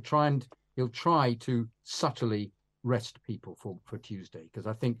try to subtly rest people for Tuesday, because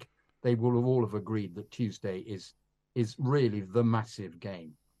I think they will all have agreed that Tuesday is really the massive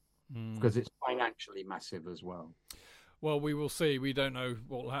game, because it's financially massive as well. Well, we will see. We don't know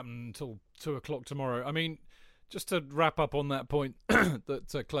what will happen until 2:00 tomorrow. I mean, just to wrap up on that point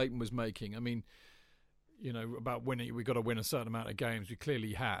that Clayton was making, I mean, about winning, we've got to win a certain amount of games. We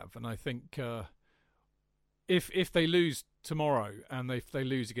clearly have. And I think if they lose tomorrow, and if they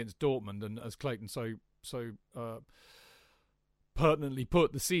lose against Dortmund, and as Clayton so pertinently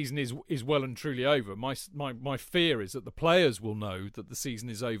put, the season is well and truly over. My fear is that the players will know that the season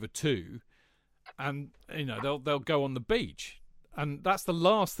is over too, and they'll go on the beach. And that's the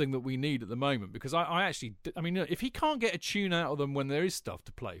last thing that we need at the moment, because I mean, if he can't get a tune out of them when there is stuff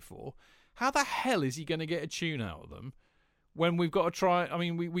to play for, how the hell is he going to get a tune out of them when we've got to try? I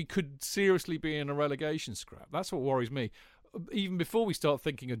mean, we could seriously be in a relegation scrap. That's what worries me. Even before we start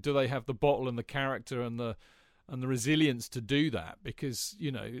thinking of, do they have the bottle and the character and the resilience to do that? Because,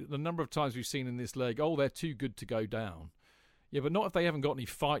 the number of times we've seen in this league, they're too good to go down. Yeah, but not if they haven't got any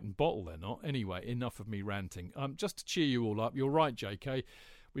fight and bottle, they're not. Anyway, enough of me ranting. Just to cheer you all up, you're right, JK.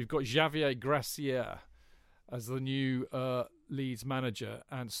 We've got Javier Gracia as the new Leeds manager,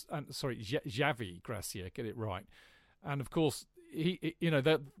 and Javi Gracia, get it right. And of course,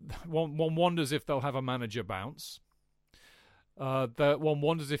 one wonders if they'll have a manager bounce. One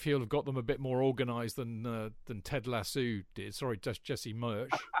wonders if he'll have got them a bit more organised than Ted Lasso did. Sorry, Jesse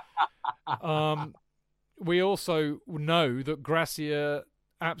Mersch. We also know that Gracia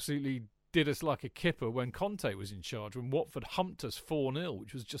absolutely did us like a kipper when Conte was in charge, when Watford humped us 4-0,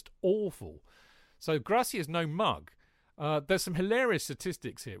 which was just awful. So Gracia's no mug. There's some hilarious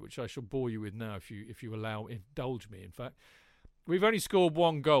statistics here, which I shall bore you with now if you indulge me, in fact. We've only scored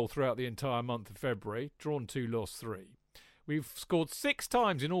 1 goal throughout the entire month of February, drawn 2, lost 3. We've scored 6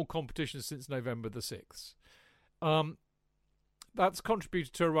 times in all competitions since November the 6th. That's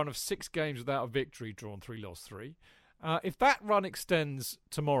contributed to a run of 6 games without a victory, drawn 3, lost 3. If that run extends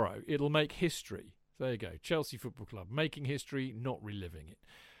tomorrow, it'll make history. There you go. Chelsea Football Club, making history, not reliving it.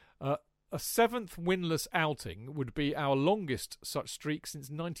 A 7th winless outing would be our longest such streak since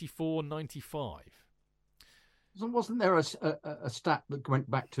 94-95. Wasn't there a stat that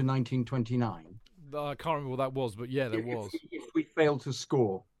went back to 1929? I can't remember what that was, but yeah, there was. If we fail to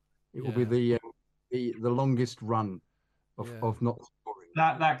score, it will be the longest run of not scoring.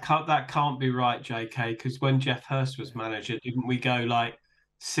 That can't be right, JK, because when Jeff Hurst was manager, didn't we go like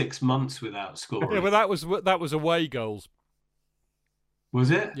 6 months without scoring? Yeah, but that was away goals. Was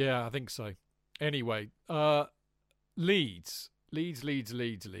it? Yeah, I think so. Anyway, Leeds.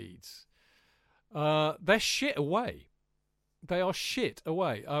 They're shit away. They are shit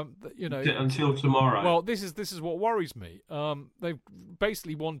away. Until tomorrow. Well, this is what worries me. They've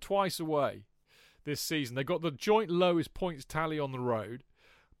basically won twice away this season. They've got the joint lowest points tally on the road.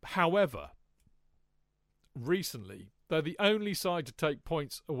 However, recently, they're the only side to take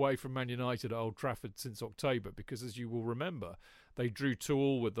points away from Man United at Old Trafford since October, because, as you will remember, they drew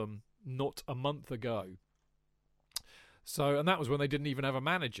 2-2 with them not a month ago. So, and that was when they didn't even have a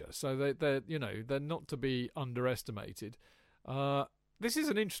manager. So they're not to be underestimated. This is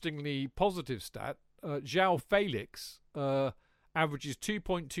an interestingly positive stat. João Felix averages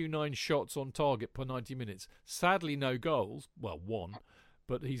 2.29 shots on target per 90 minutes. Sadly, no goals. Well, 1.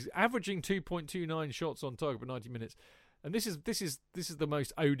 but he's averaging 2.29 shots on target per 90 minutes. And this is the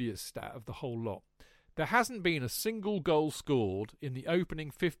most odious stat of the whole lot. There hasn't been a single goal scored in the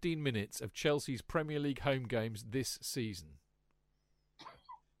opening 15 minutes of Chelsea's Premier League home games this season.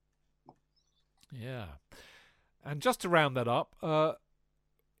 Yeah. And just to round that up,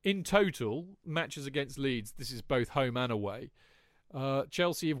 in total, matches against Leeds, this is both home and away,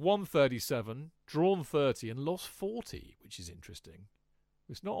 Chelsea have won 37, drawn 30 and lost 40, which is interesting.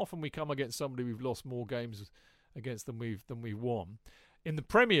 It's not often we come against somebody we've lost more games against than we've won. In the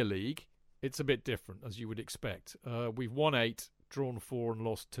Premier League, it's a bit different, as you would expect. We've won 8, drawn 4 and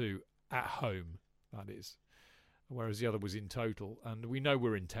lost 2 at home, that is. Whereas the other was in total. And we know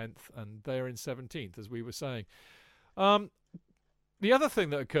we're in 10th and they're in 17th, as we were saying. The other thing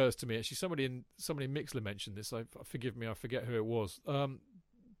that occurs to me, actually, somebody in Mixler mentioned this. Forgive me, I forget who it was.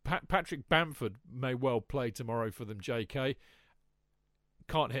 Patrick Bamford may well play tomorrow for them, JK.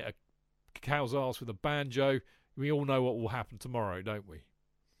 Can't hit a cow's arse with a banjo. We all know what will happen tomorrow, don't we?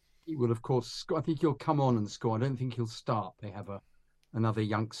 He will, of course, score. I think he'll come on and score. I don't think he'll start. They have another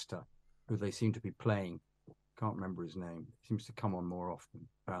youngster who they seem to be playing. Can't remember his name. He seems to come on more often.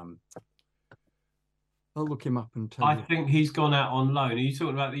 I'll look him up and tell you. I think he's gone out on loan. Are you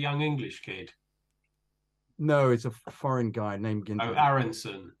talking about the young English kid? No, it's a foreign guy named Ginter. Oh,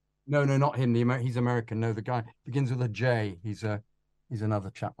 Aronson. No, not him. He's American. No, the guy begins with a J. He's another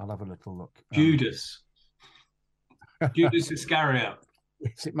chap. I'll have a little look. Judas. Judas Iscariot.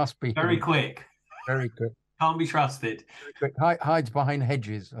 Yes, it must be very him. Quick. Very quick. Can't be trusted. Very quick. Hides behind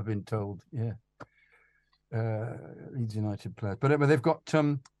hedges, I've been told. Yeah. Leeds United players. But they've got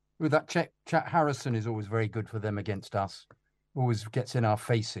with that Chat Harrison is always very good for them against us. Always gets in our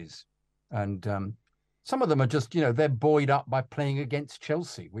faces. And some of them are just, they're buoyed up by playing against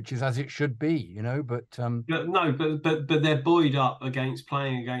Chelsea, which is as it should be, but but they're buoyed up against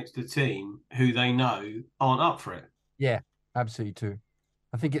playing against a team who they know aren't up for it. Yeah, absolutely too.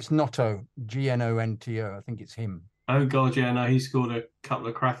 I think it's Gnonto, Gnonto. I think it's him. Oh God, yeah, no, he scored a couple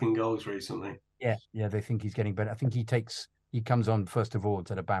of cracking goals recently. Yeah, they think he's getting better. I think he comes on first of all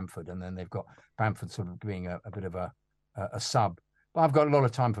instead of Bamford, and then they've got Bamford sort of being a bit of a sub. But I've got a lot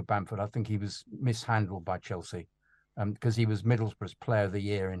of time for Bamford. I think he was mishandled by Chelsea because he was Middlesbrough's Player of the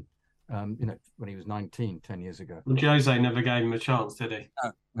Year in when he was 19, 10 years ago. Well, Jose never gave him a chance, did he?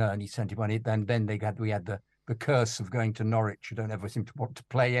 No, and he sent him on it. Then we had the curse of going to Norwich, who don't ever seem to want to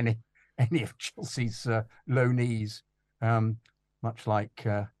play any of Chelsea's loanees, much like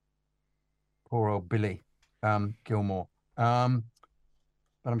poor old Billy Gilmore.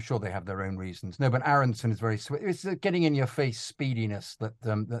 But I'm sure they have their own reasons. No, but Aronson is very sweet. It's the getting in your face speediness that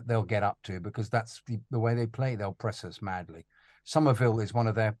they'll get up to, because that's the way they play. They'll press us madly. Somerville is one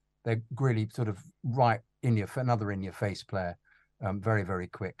of their really sort of another in your face player. Very, very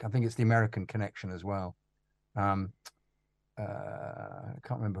quick. I think it's the American connection as well. I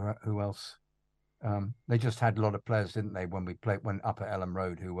can't remember who else. They just had a lot of players, didn't they, when up at Ellen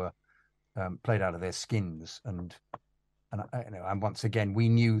Road, who were played out of their skins, and once again we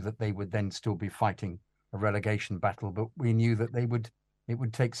knew that they would then still be fighting a relegation battle, but we knew that it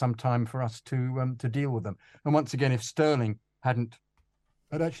would take some time for us to deal with them. And once again, if Sterling had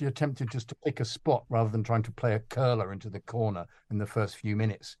actually attempted just to pick a spot rather than trying to play a curler into the corner in the first few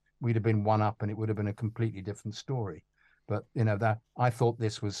minutes, we'd have been one up and it would have been a completely different story. But that I thought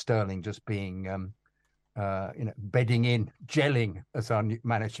this was Sterling just being bedding in, gelling, as our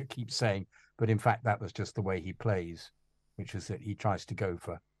manager keeps saying. But in fact, that was just the way he plays, which is that he tries to go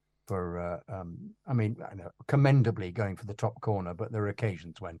for commendably going for the top corner. But there are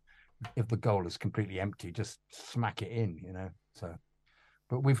occasions when, if the goal is completely empty, just smack it in, So,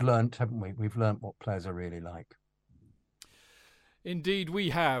 but we've learnt, haven't we? We've learnt what players are really like. Indeed,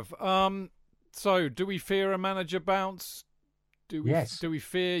 we have. So, do we fear a manager bounce? Yes. Do we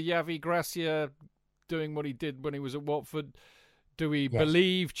fear Javi Gracia doing what he did when he was at Watford? Do we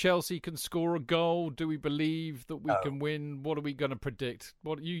believe Chelsea can score a goal? Do we believe that we can win? What are we going to predict?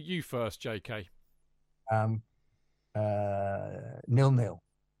 What you first, JK? 0-0.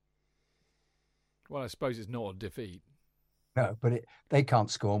 Well, I suppose it's not a defeat. No, but they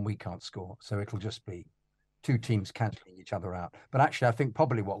can't score and we can't score, so it'll just be two teams cancelling each other out. But actually, I think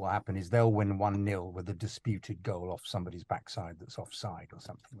probably what will happen is they'll win 1-0 with a disputed goal off somebody's backside that's offside or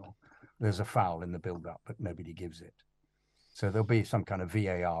something, or there's a foul in the build-up, but nobody gives it. So there'll be some kind of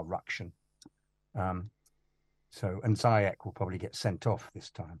VAR ruction. And Ziyech will probably get sent off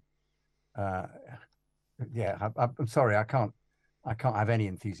this time. I'm sorry, I can't have any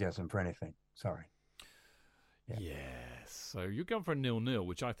enthusiasm for anything. Sorry. Yeah. Yes. So you're going for a 0-0,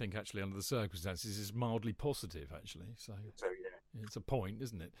 which I think actually under the circumstances is mildly positive, actually. So yeah. It's a point,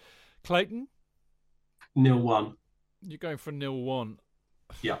 isn't it? Clayton? 0-1. You're going for 0-1.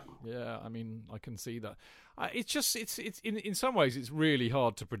 Yeah. Yeah, I mean, I can see that. It's in some ways it's really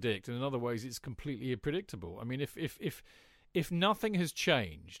hard to predict, and in other ways it's completely unpredictable. I mean, if nothing has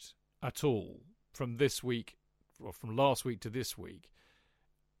changed at all from this week or from last week to this week,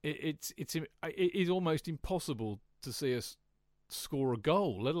 it is almost impossible to see us score a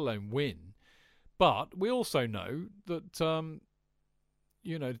goal, let alone win. But we also know that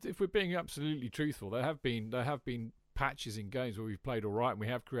if we're being absolutely truthful, there have been patches in games where we've played all right and we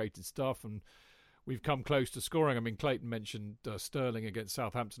have created stuff and we've come close to scoring. I mean, Clayton mentioned Sterling against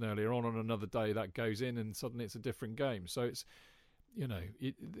Southampton earlier on another day that goes in and suddenly it's a different game. So it's,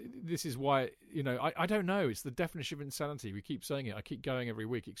 this is why, I don't know. It's the definition of insanity. We keep saying it. I keep going every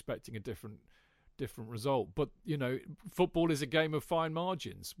week expecting a different result. But, football is a game of fine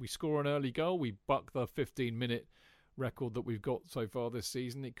margins. We score an early goal. We buck the 15-minute record that we've got so far this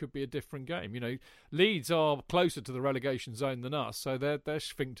season. It could be a different game. Leeds are closer to the relegation zone than us, so their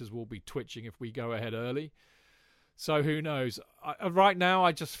sphincters will be twitching if we go ahead early. So who knows? Right now,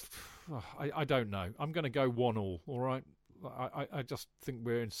 I don't know. I'm going to go 1-1. All right. I just think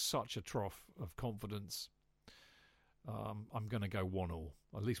we're in such a trough of confidence. I'm going to go 1-1.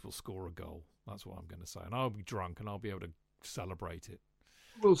 At least we'll score a goal. That's what I'm going to say. And I'll be drunk and I'll be able to celebrate it.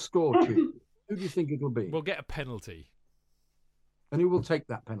 We'll score, Chief. Who do you think it'll be? We'll get a penalty. And who will take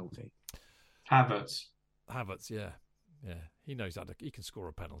that penalty? Havertz, yeah. He knows how he can score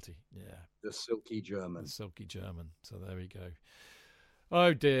a penalty. Yeah. The silky German. So there we go.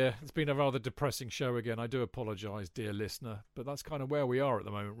 Oh dear, it's been a rather depressing show again. I do apologise, dear listener, but that's kind of where we are at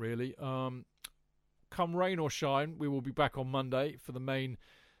the moment, really. Come rain or shine, we will be back on Monday for the main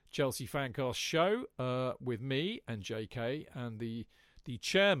Chelsea Fancast show with me and JK and the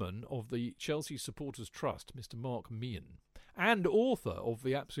chairman of the Chelsea Supporters Trust, Mr. Mark Meehan, and author of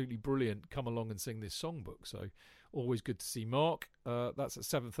the absolutely brilliant Come Along and Sing This Songbook. So always good to see Mark. That's at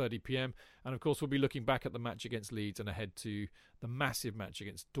 7:30 p.m. And, of course, we'll be looking back at the match against Leeds and ahead to the massive match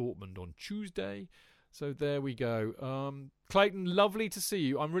against Dortmund on Tuesday. So there we go. Clayton, lovely to see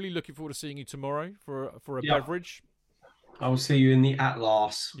you. I'm really looking forward to seeing you tomorrow for a beverage. I will see you in the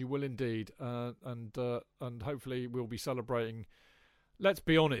Atlas. You will indeed. And hopefully we'll be celebrating, let's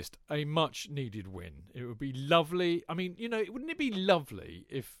be honest, a much-needed win. It would be lovely. I mean, wouldn't it be lovely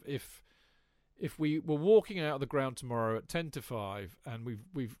if we were walking out of the ground tomorrow at 10-5 and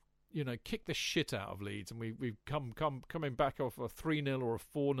we've kicked the shit out of Leeds and we've coming back off a 3-0 or a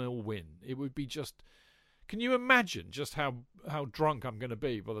 4-0 win? It would be just... Can you imagine just how drunk I'm going to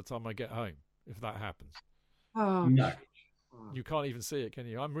be by the time I get home if that happens? No. You can't even see it, can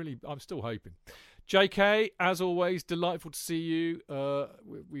you? I'm still hoping. JK, as always, delightful to see you.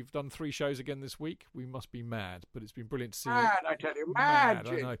 We've done 3 shows again this week. We must be mad, but it's been brilliant to see you. I tell you, mad.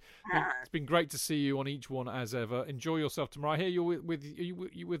 I know. It's been great to see you on each one as ever. Enjoy yourself tomorrow. I hear you're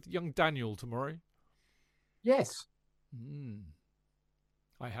with young Daniel tomorrow. Yes.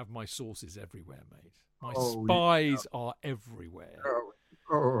 I have my sources everywhere, mate. My spies are everywhere.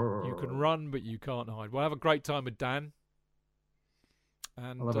 You can run, but you can't hide. We'll have a great time with Dan.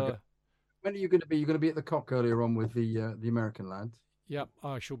 And when are you going to be? You're going to be at the Cock earlier on with the American lads. Yep,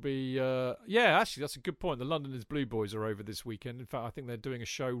 I shall be. Actually, that's a good point. The Londoners Blue Boys are over this weekend. In fact, I think they're doing a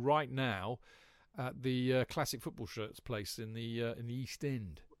show right now at the Classic Football Shirts place in the East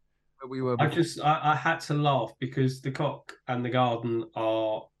End. We were. I had to laugh because the Cock and the Garden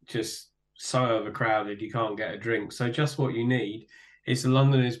are just so overcrowded. You can't get a drink. So just what you need. It's the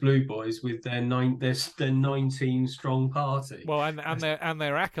Londoners Blue Boys with their 19 strong party. Well, and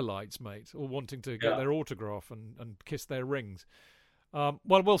their acolytes, mate, all wanting to get their autograph and kiss their rings. Well,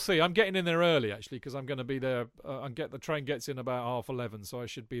 we'll see. I'm getting in there early actually because I'm going to be there. The train gets in about 11:30, so I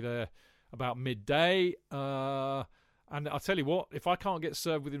should be there about midday. And I'll tell you what, if I can't get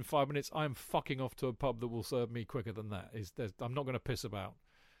served within 5 minutes, I'm fucking off to a pub that will serve me quicker than that. I'm not going to piss about.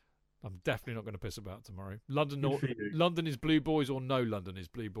 I'm definitely not going to piss about tomorrow. London is Blue Boys or no London is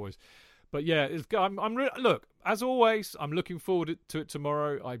Blue Boys. But yeah, look, as always, I'm looking forward to it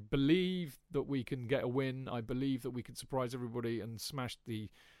tomorrow. I believe that we can get a win. I believe that we can surprise everybody and smash the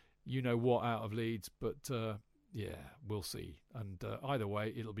you-know-what out of Leeds. But yeah, we'll see. And either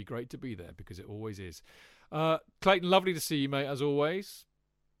way, it'll be great to be there because it always is. Clayton, lovely to see you, mate, as always.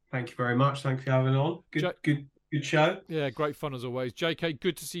 Thank you very much. Thank you for having on. Good show. Yeah, great fun as always. JK,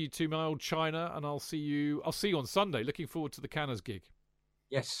 good to see you too, my old China, and I'll see you on Sunday. Looking forward to the Canners gig.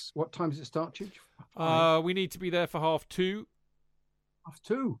 Yes. What time does it start, Chidge? We need to be there for 2:30.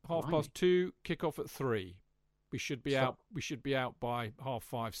 2:30. 2:30. Kick off at 3:00. We should be out. We should be out by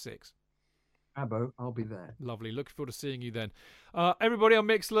 5:30, 6:00. Abbo, I'll be there. Lovely. Looking forward to seeing you then. Everybody on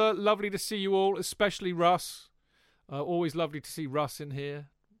Mixlr, lovely to see you all, especially Russ. Always lovely to see Russ in here.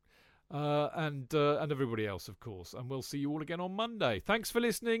 And everybody else, of course. And we'll see you all again on Monday. Thanks for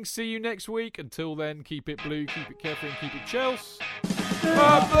listening. See you next week. Until then, keep it blue, keep it carefree, and keep it Chelsea.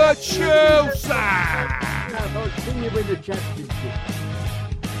 Papa Chelsea! I'll see you in the championship.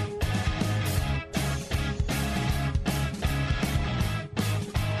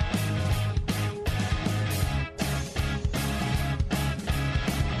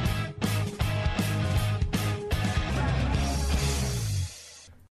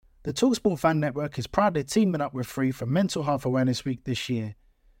 The TalkSport Fan Network is proudly teaming up with Free for Mental Health Awareness Week this year.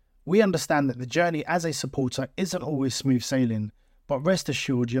 We understand that the journey as a supporter isn't always smooth sailing, but rest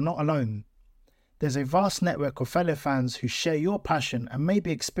assured you're not alone. There's a vast network of fellow fans who share your passion and may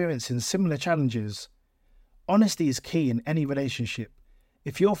be experiencing similar challenges. Honesty is key in any relationship.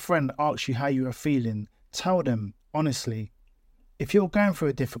 If your friend asks you how you are feeling, tell them honestly. If you're going through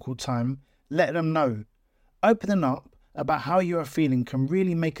a difficult time, let them know. Opening up about how you are feeling can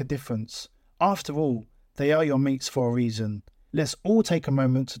really make a difference. After all, they are your mates for a reason. Let's all take a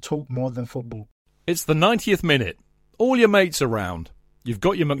moment to talk more than football. It's the 90th minute. All your mates around. You've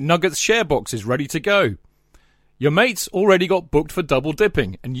got your McNuggets share boxes ready to go. Your mates already got booked for double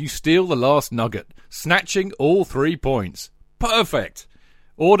dipping and you steal the last nugget, snatching all 3 points. Perfect.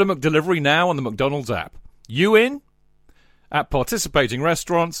 Order McDelivery now on the McDonald's app. You in? At participating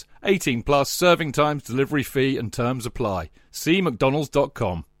restaurants, 18 plus, serving times, delivery fee and terms apply. See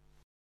mcdonalds.com.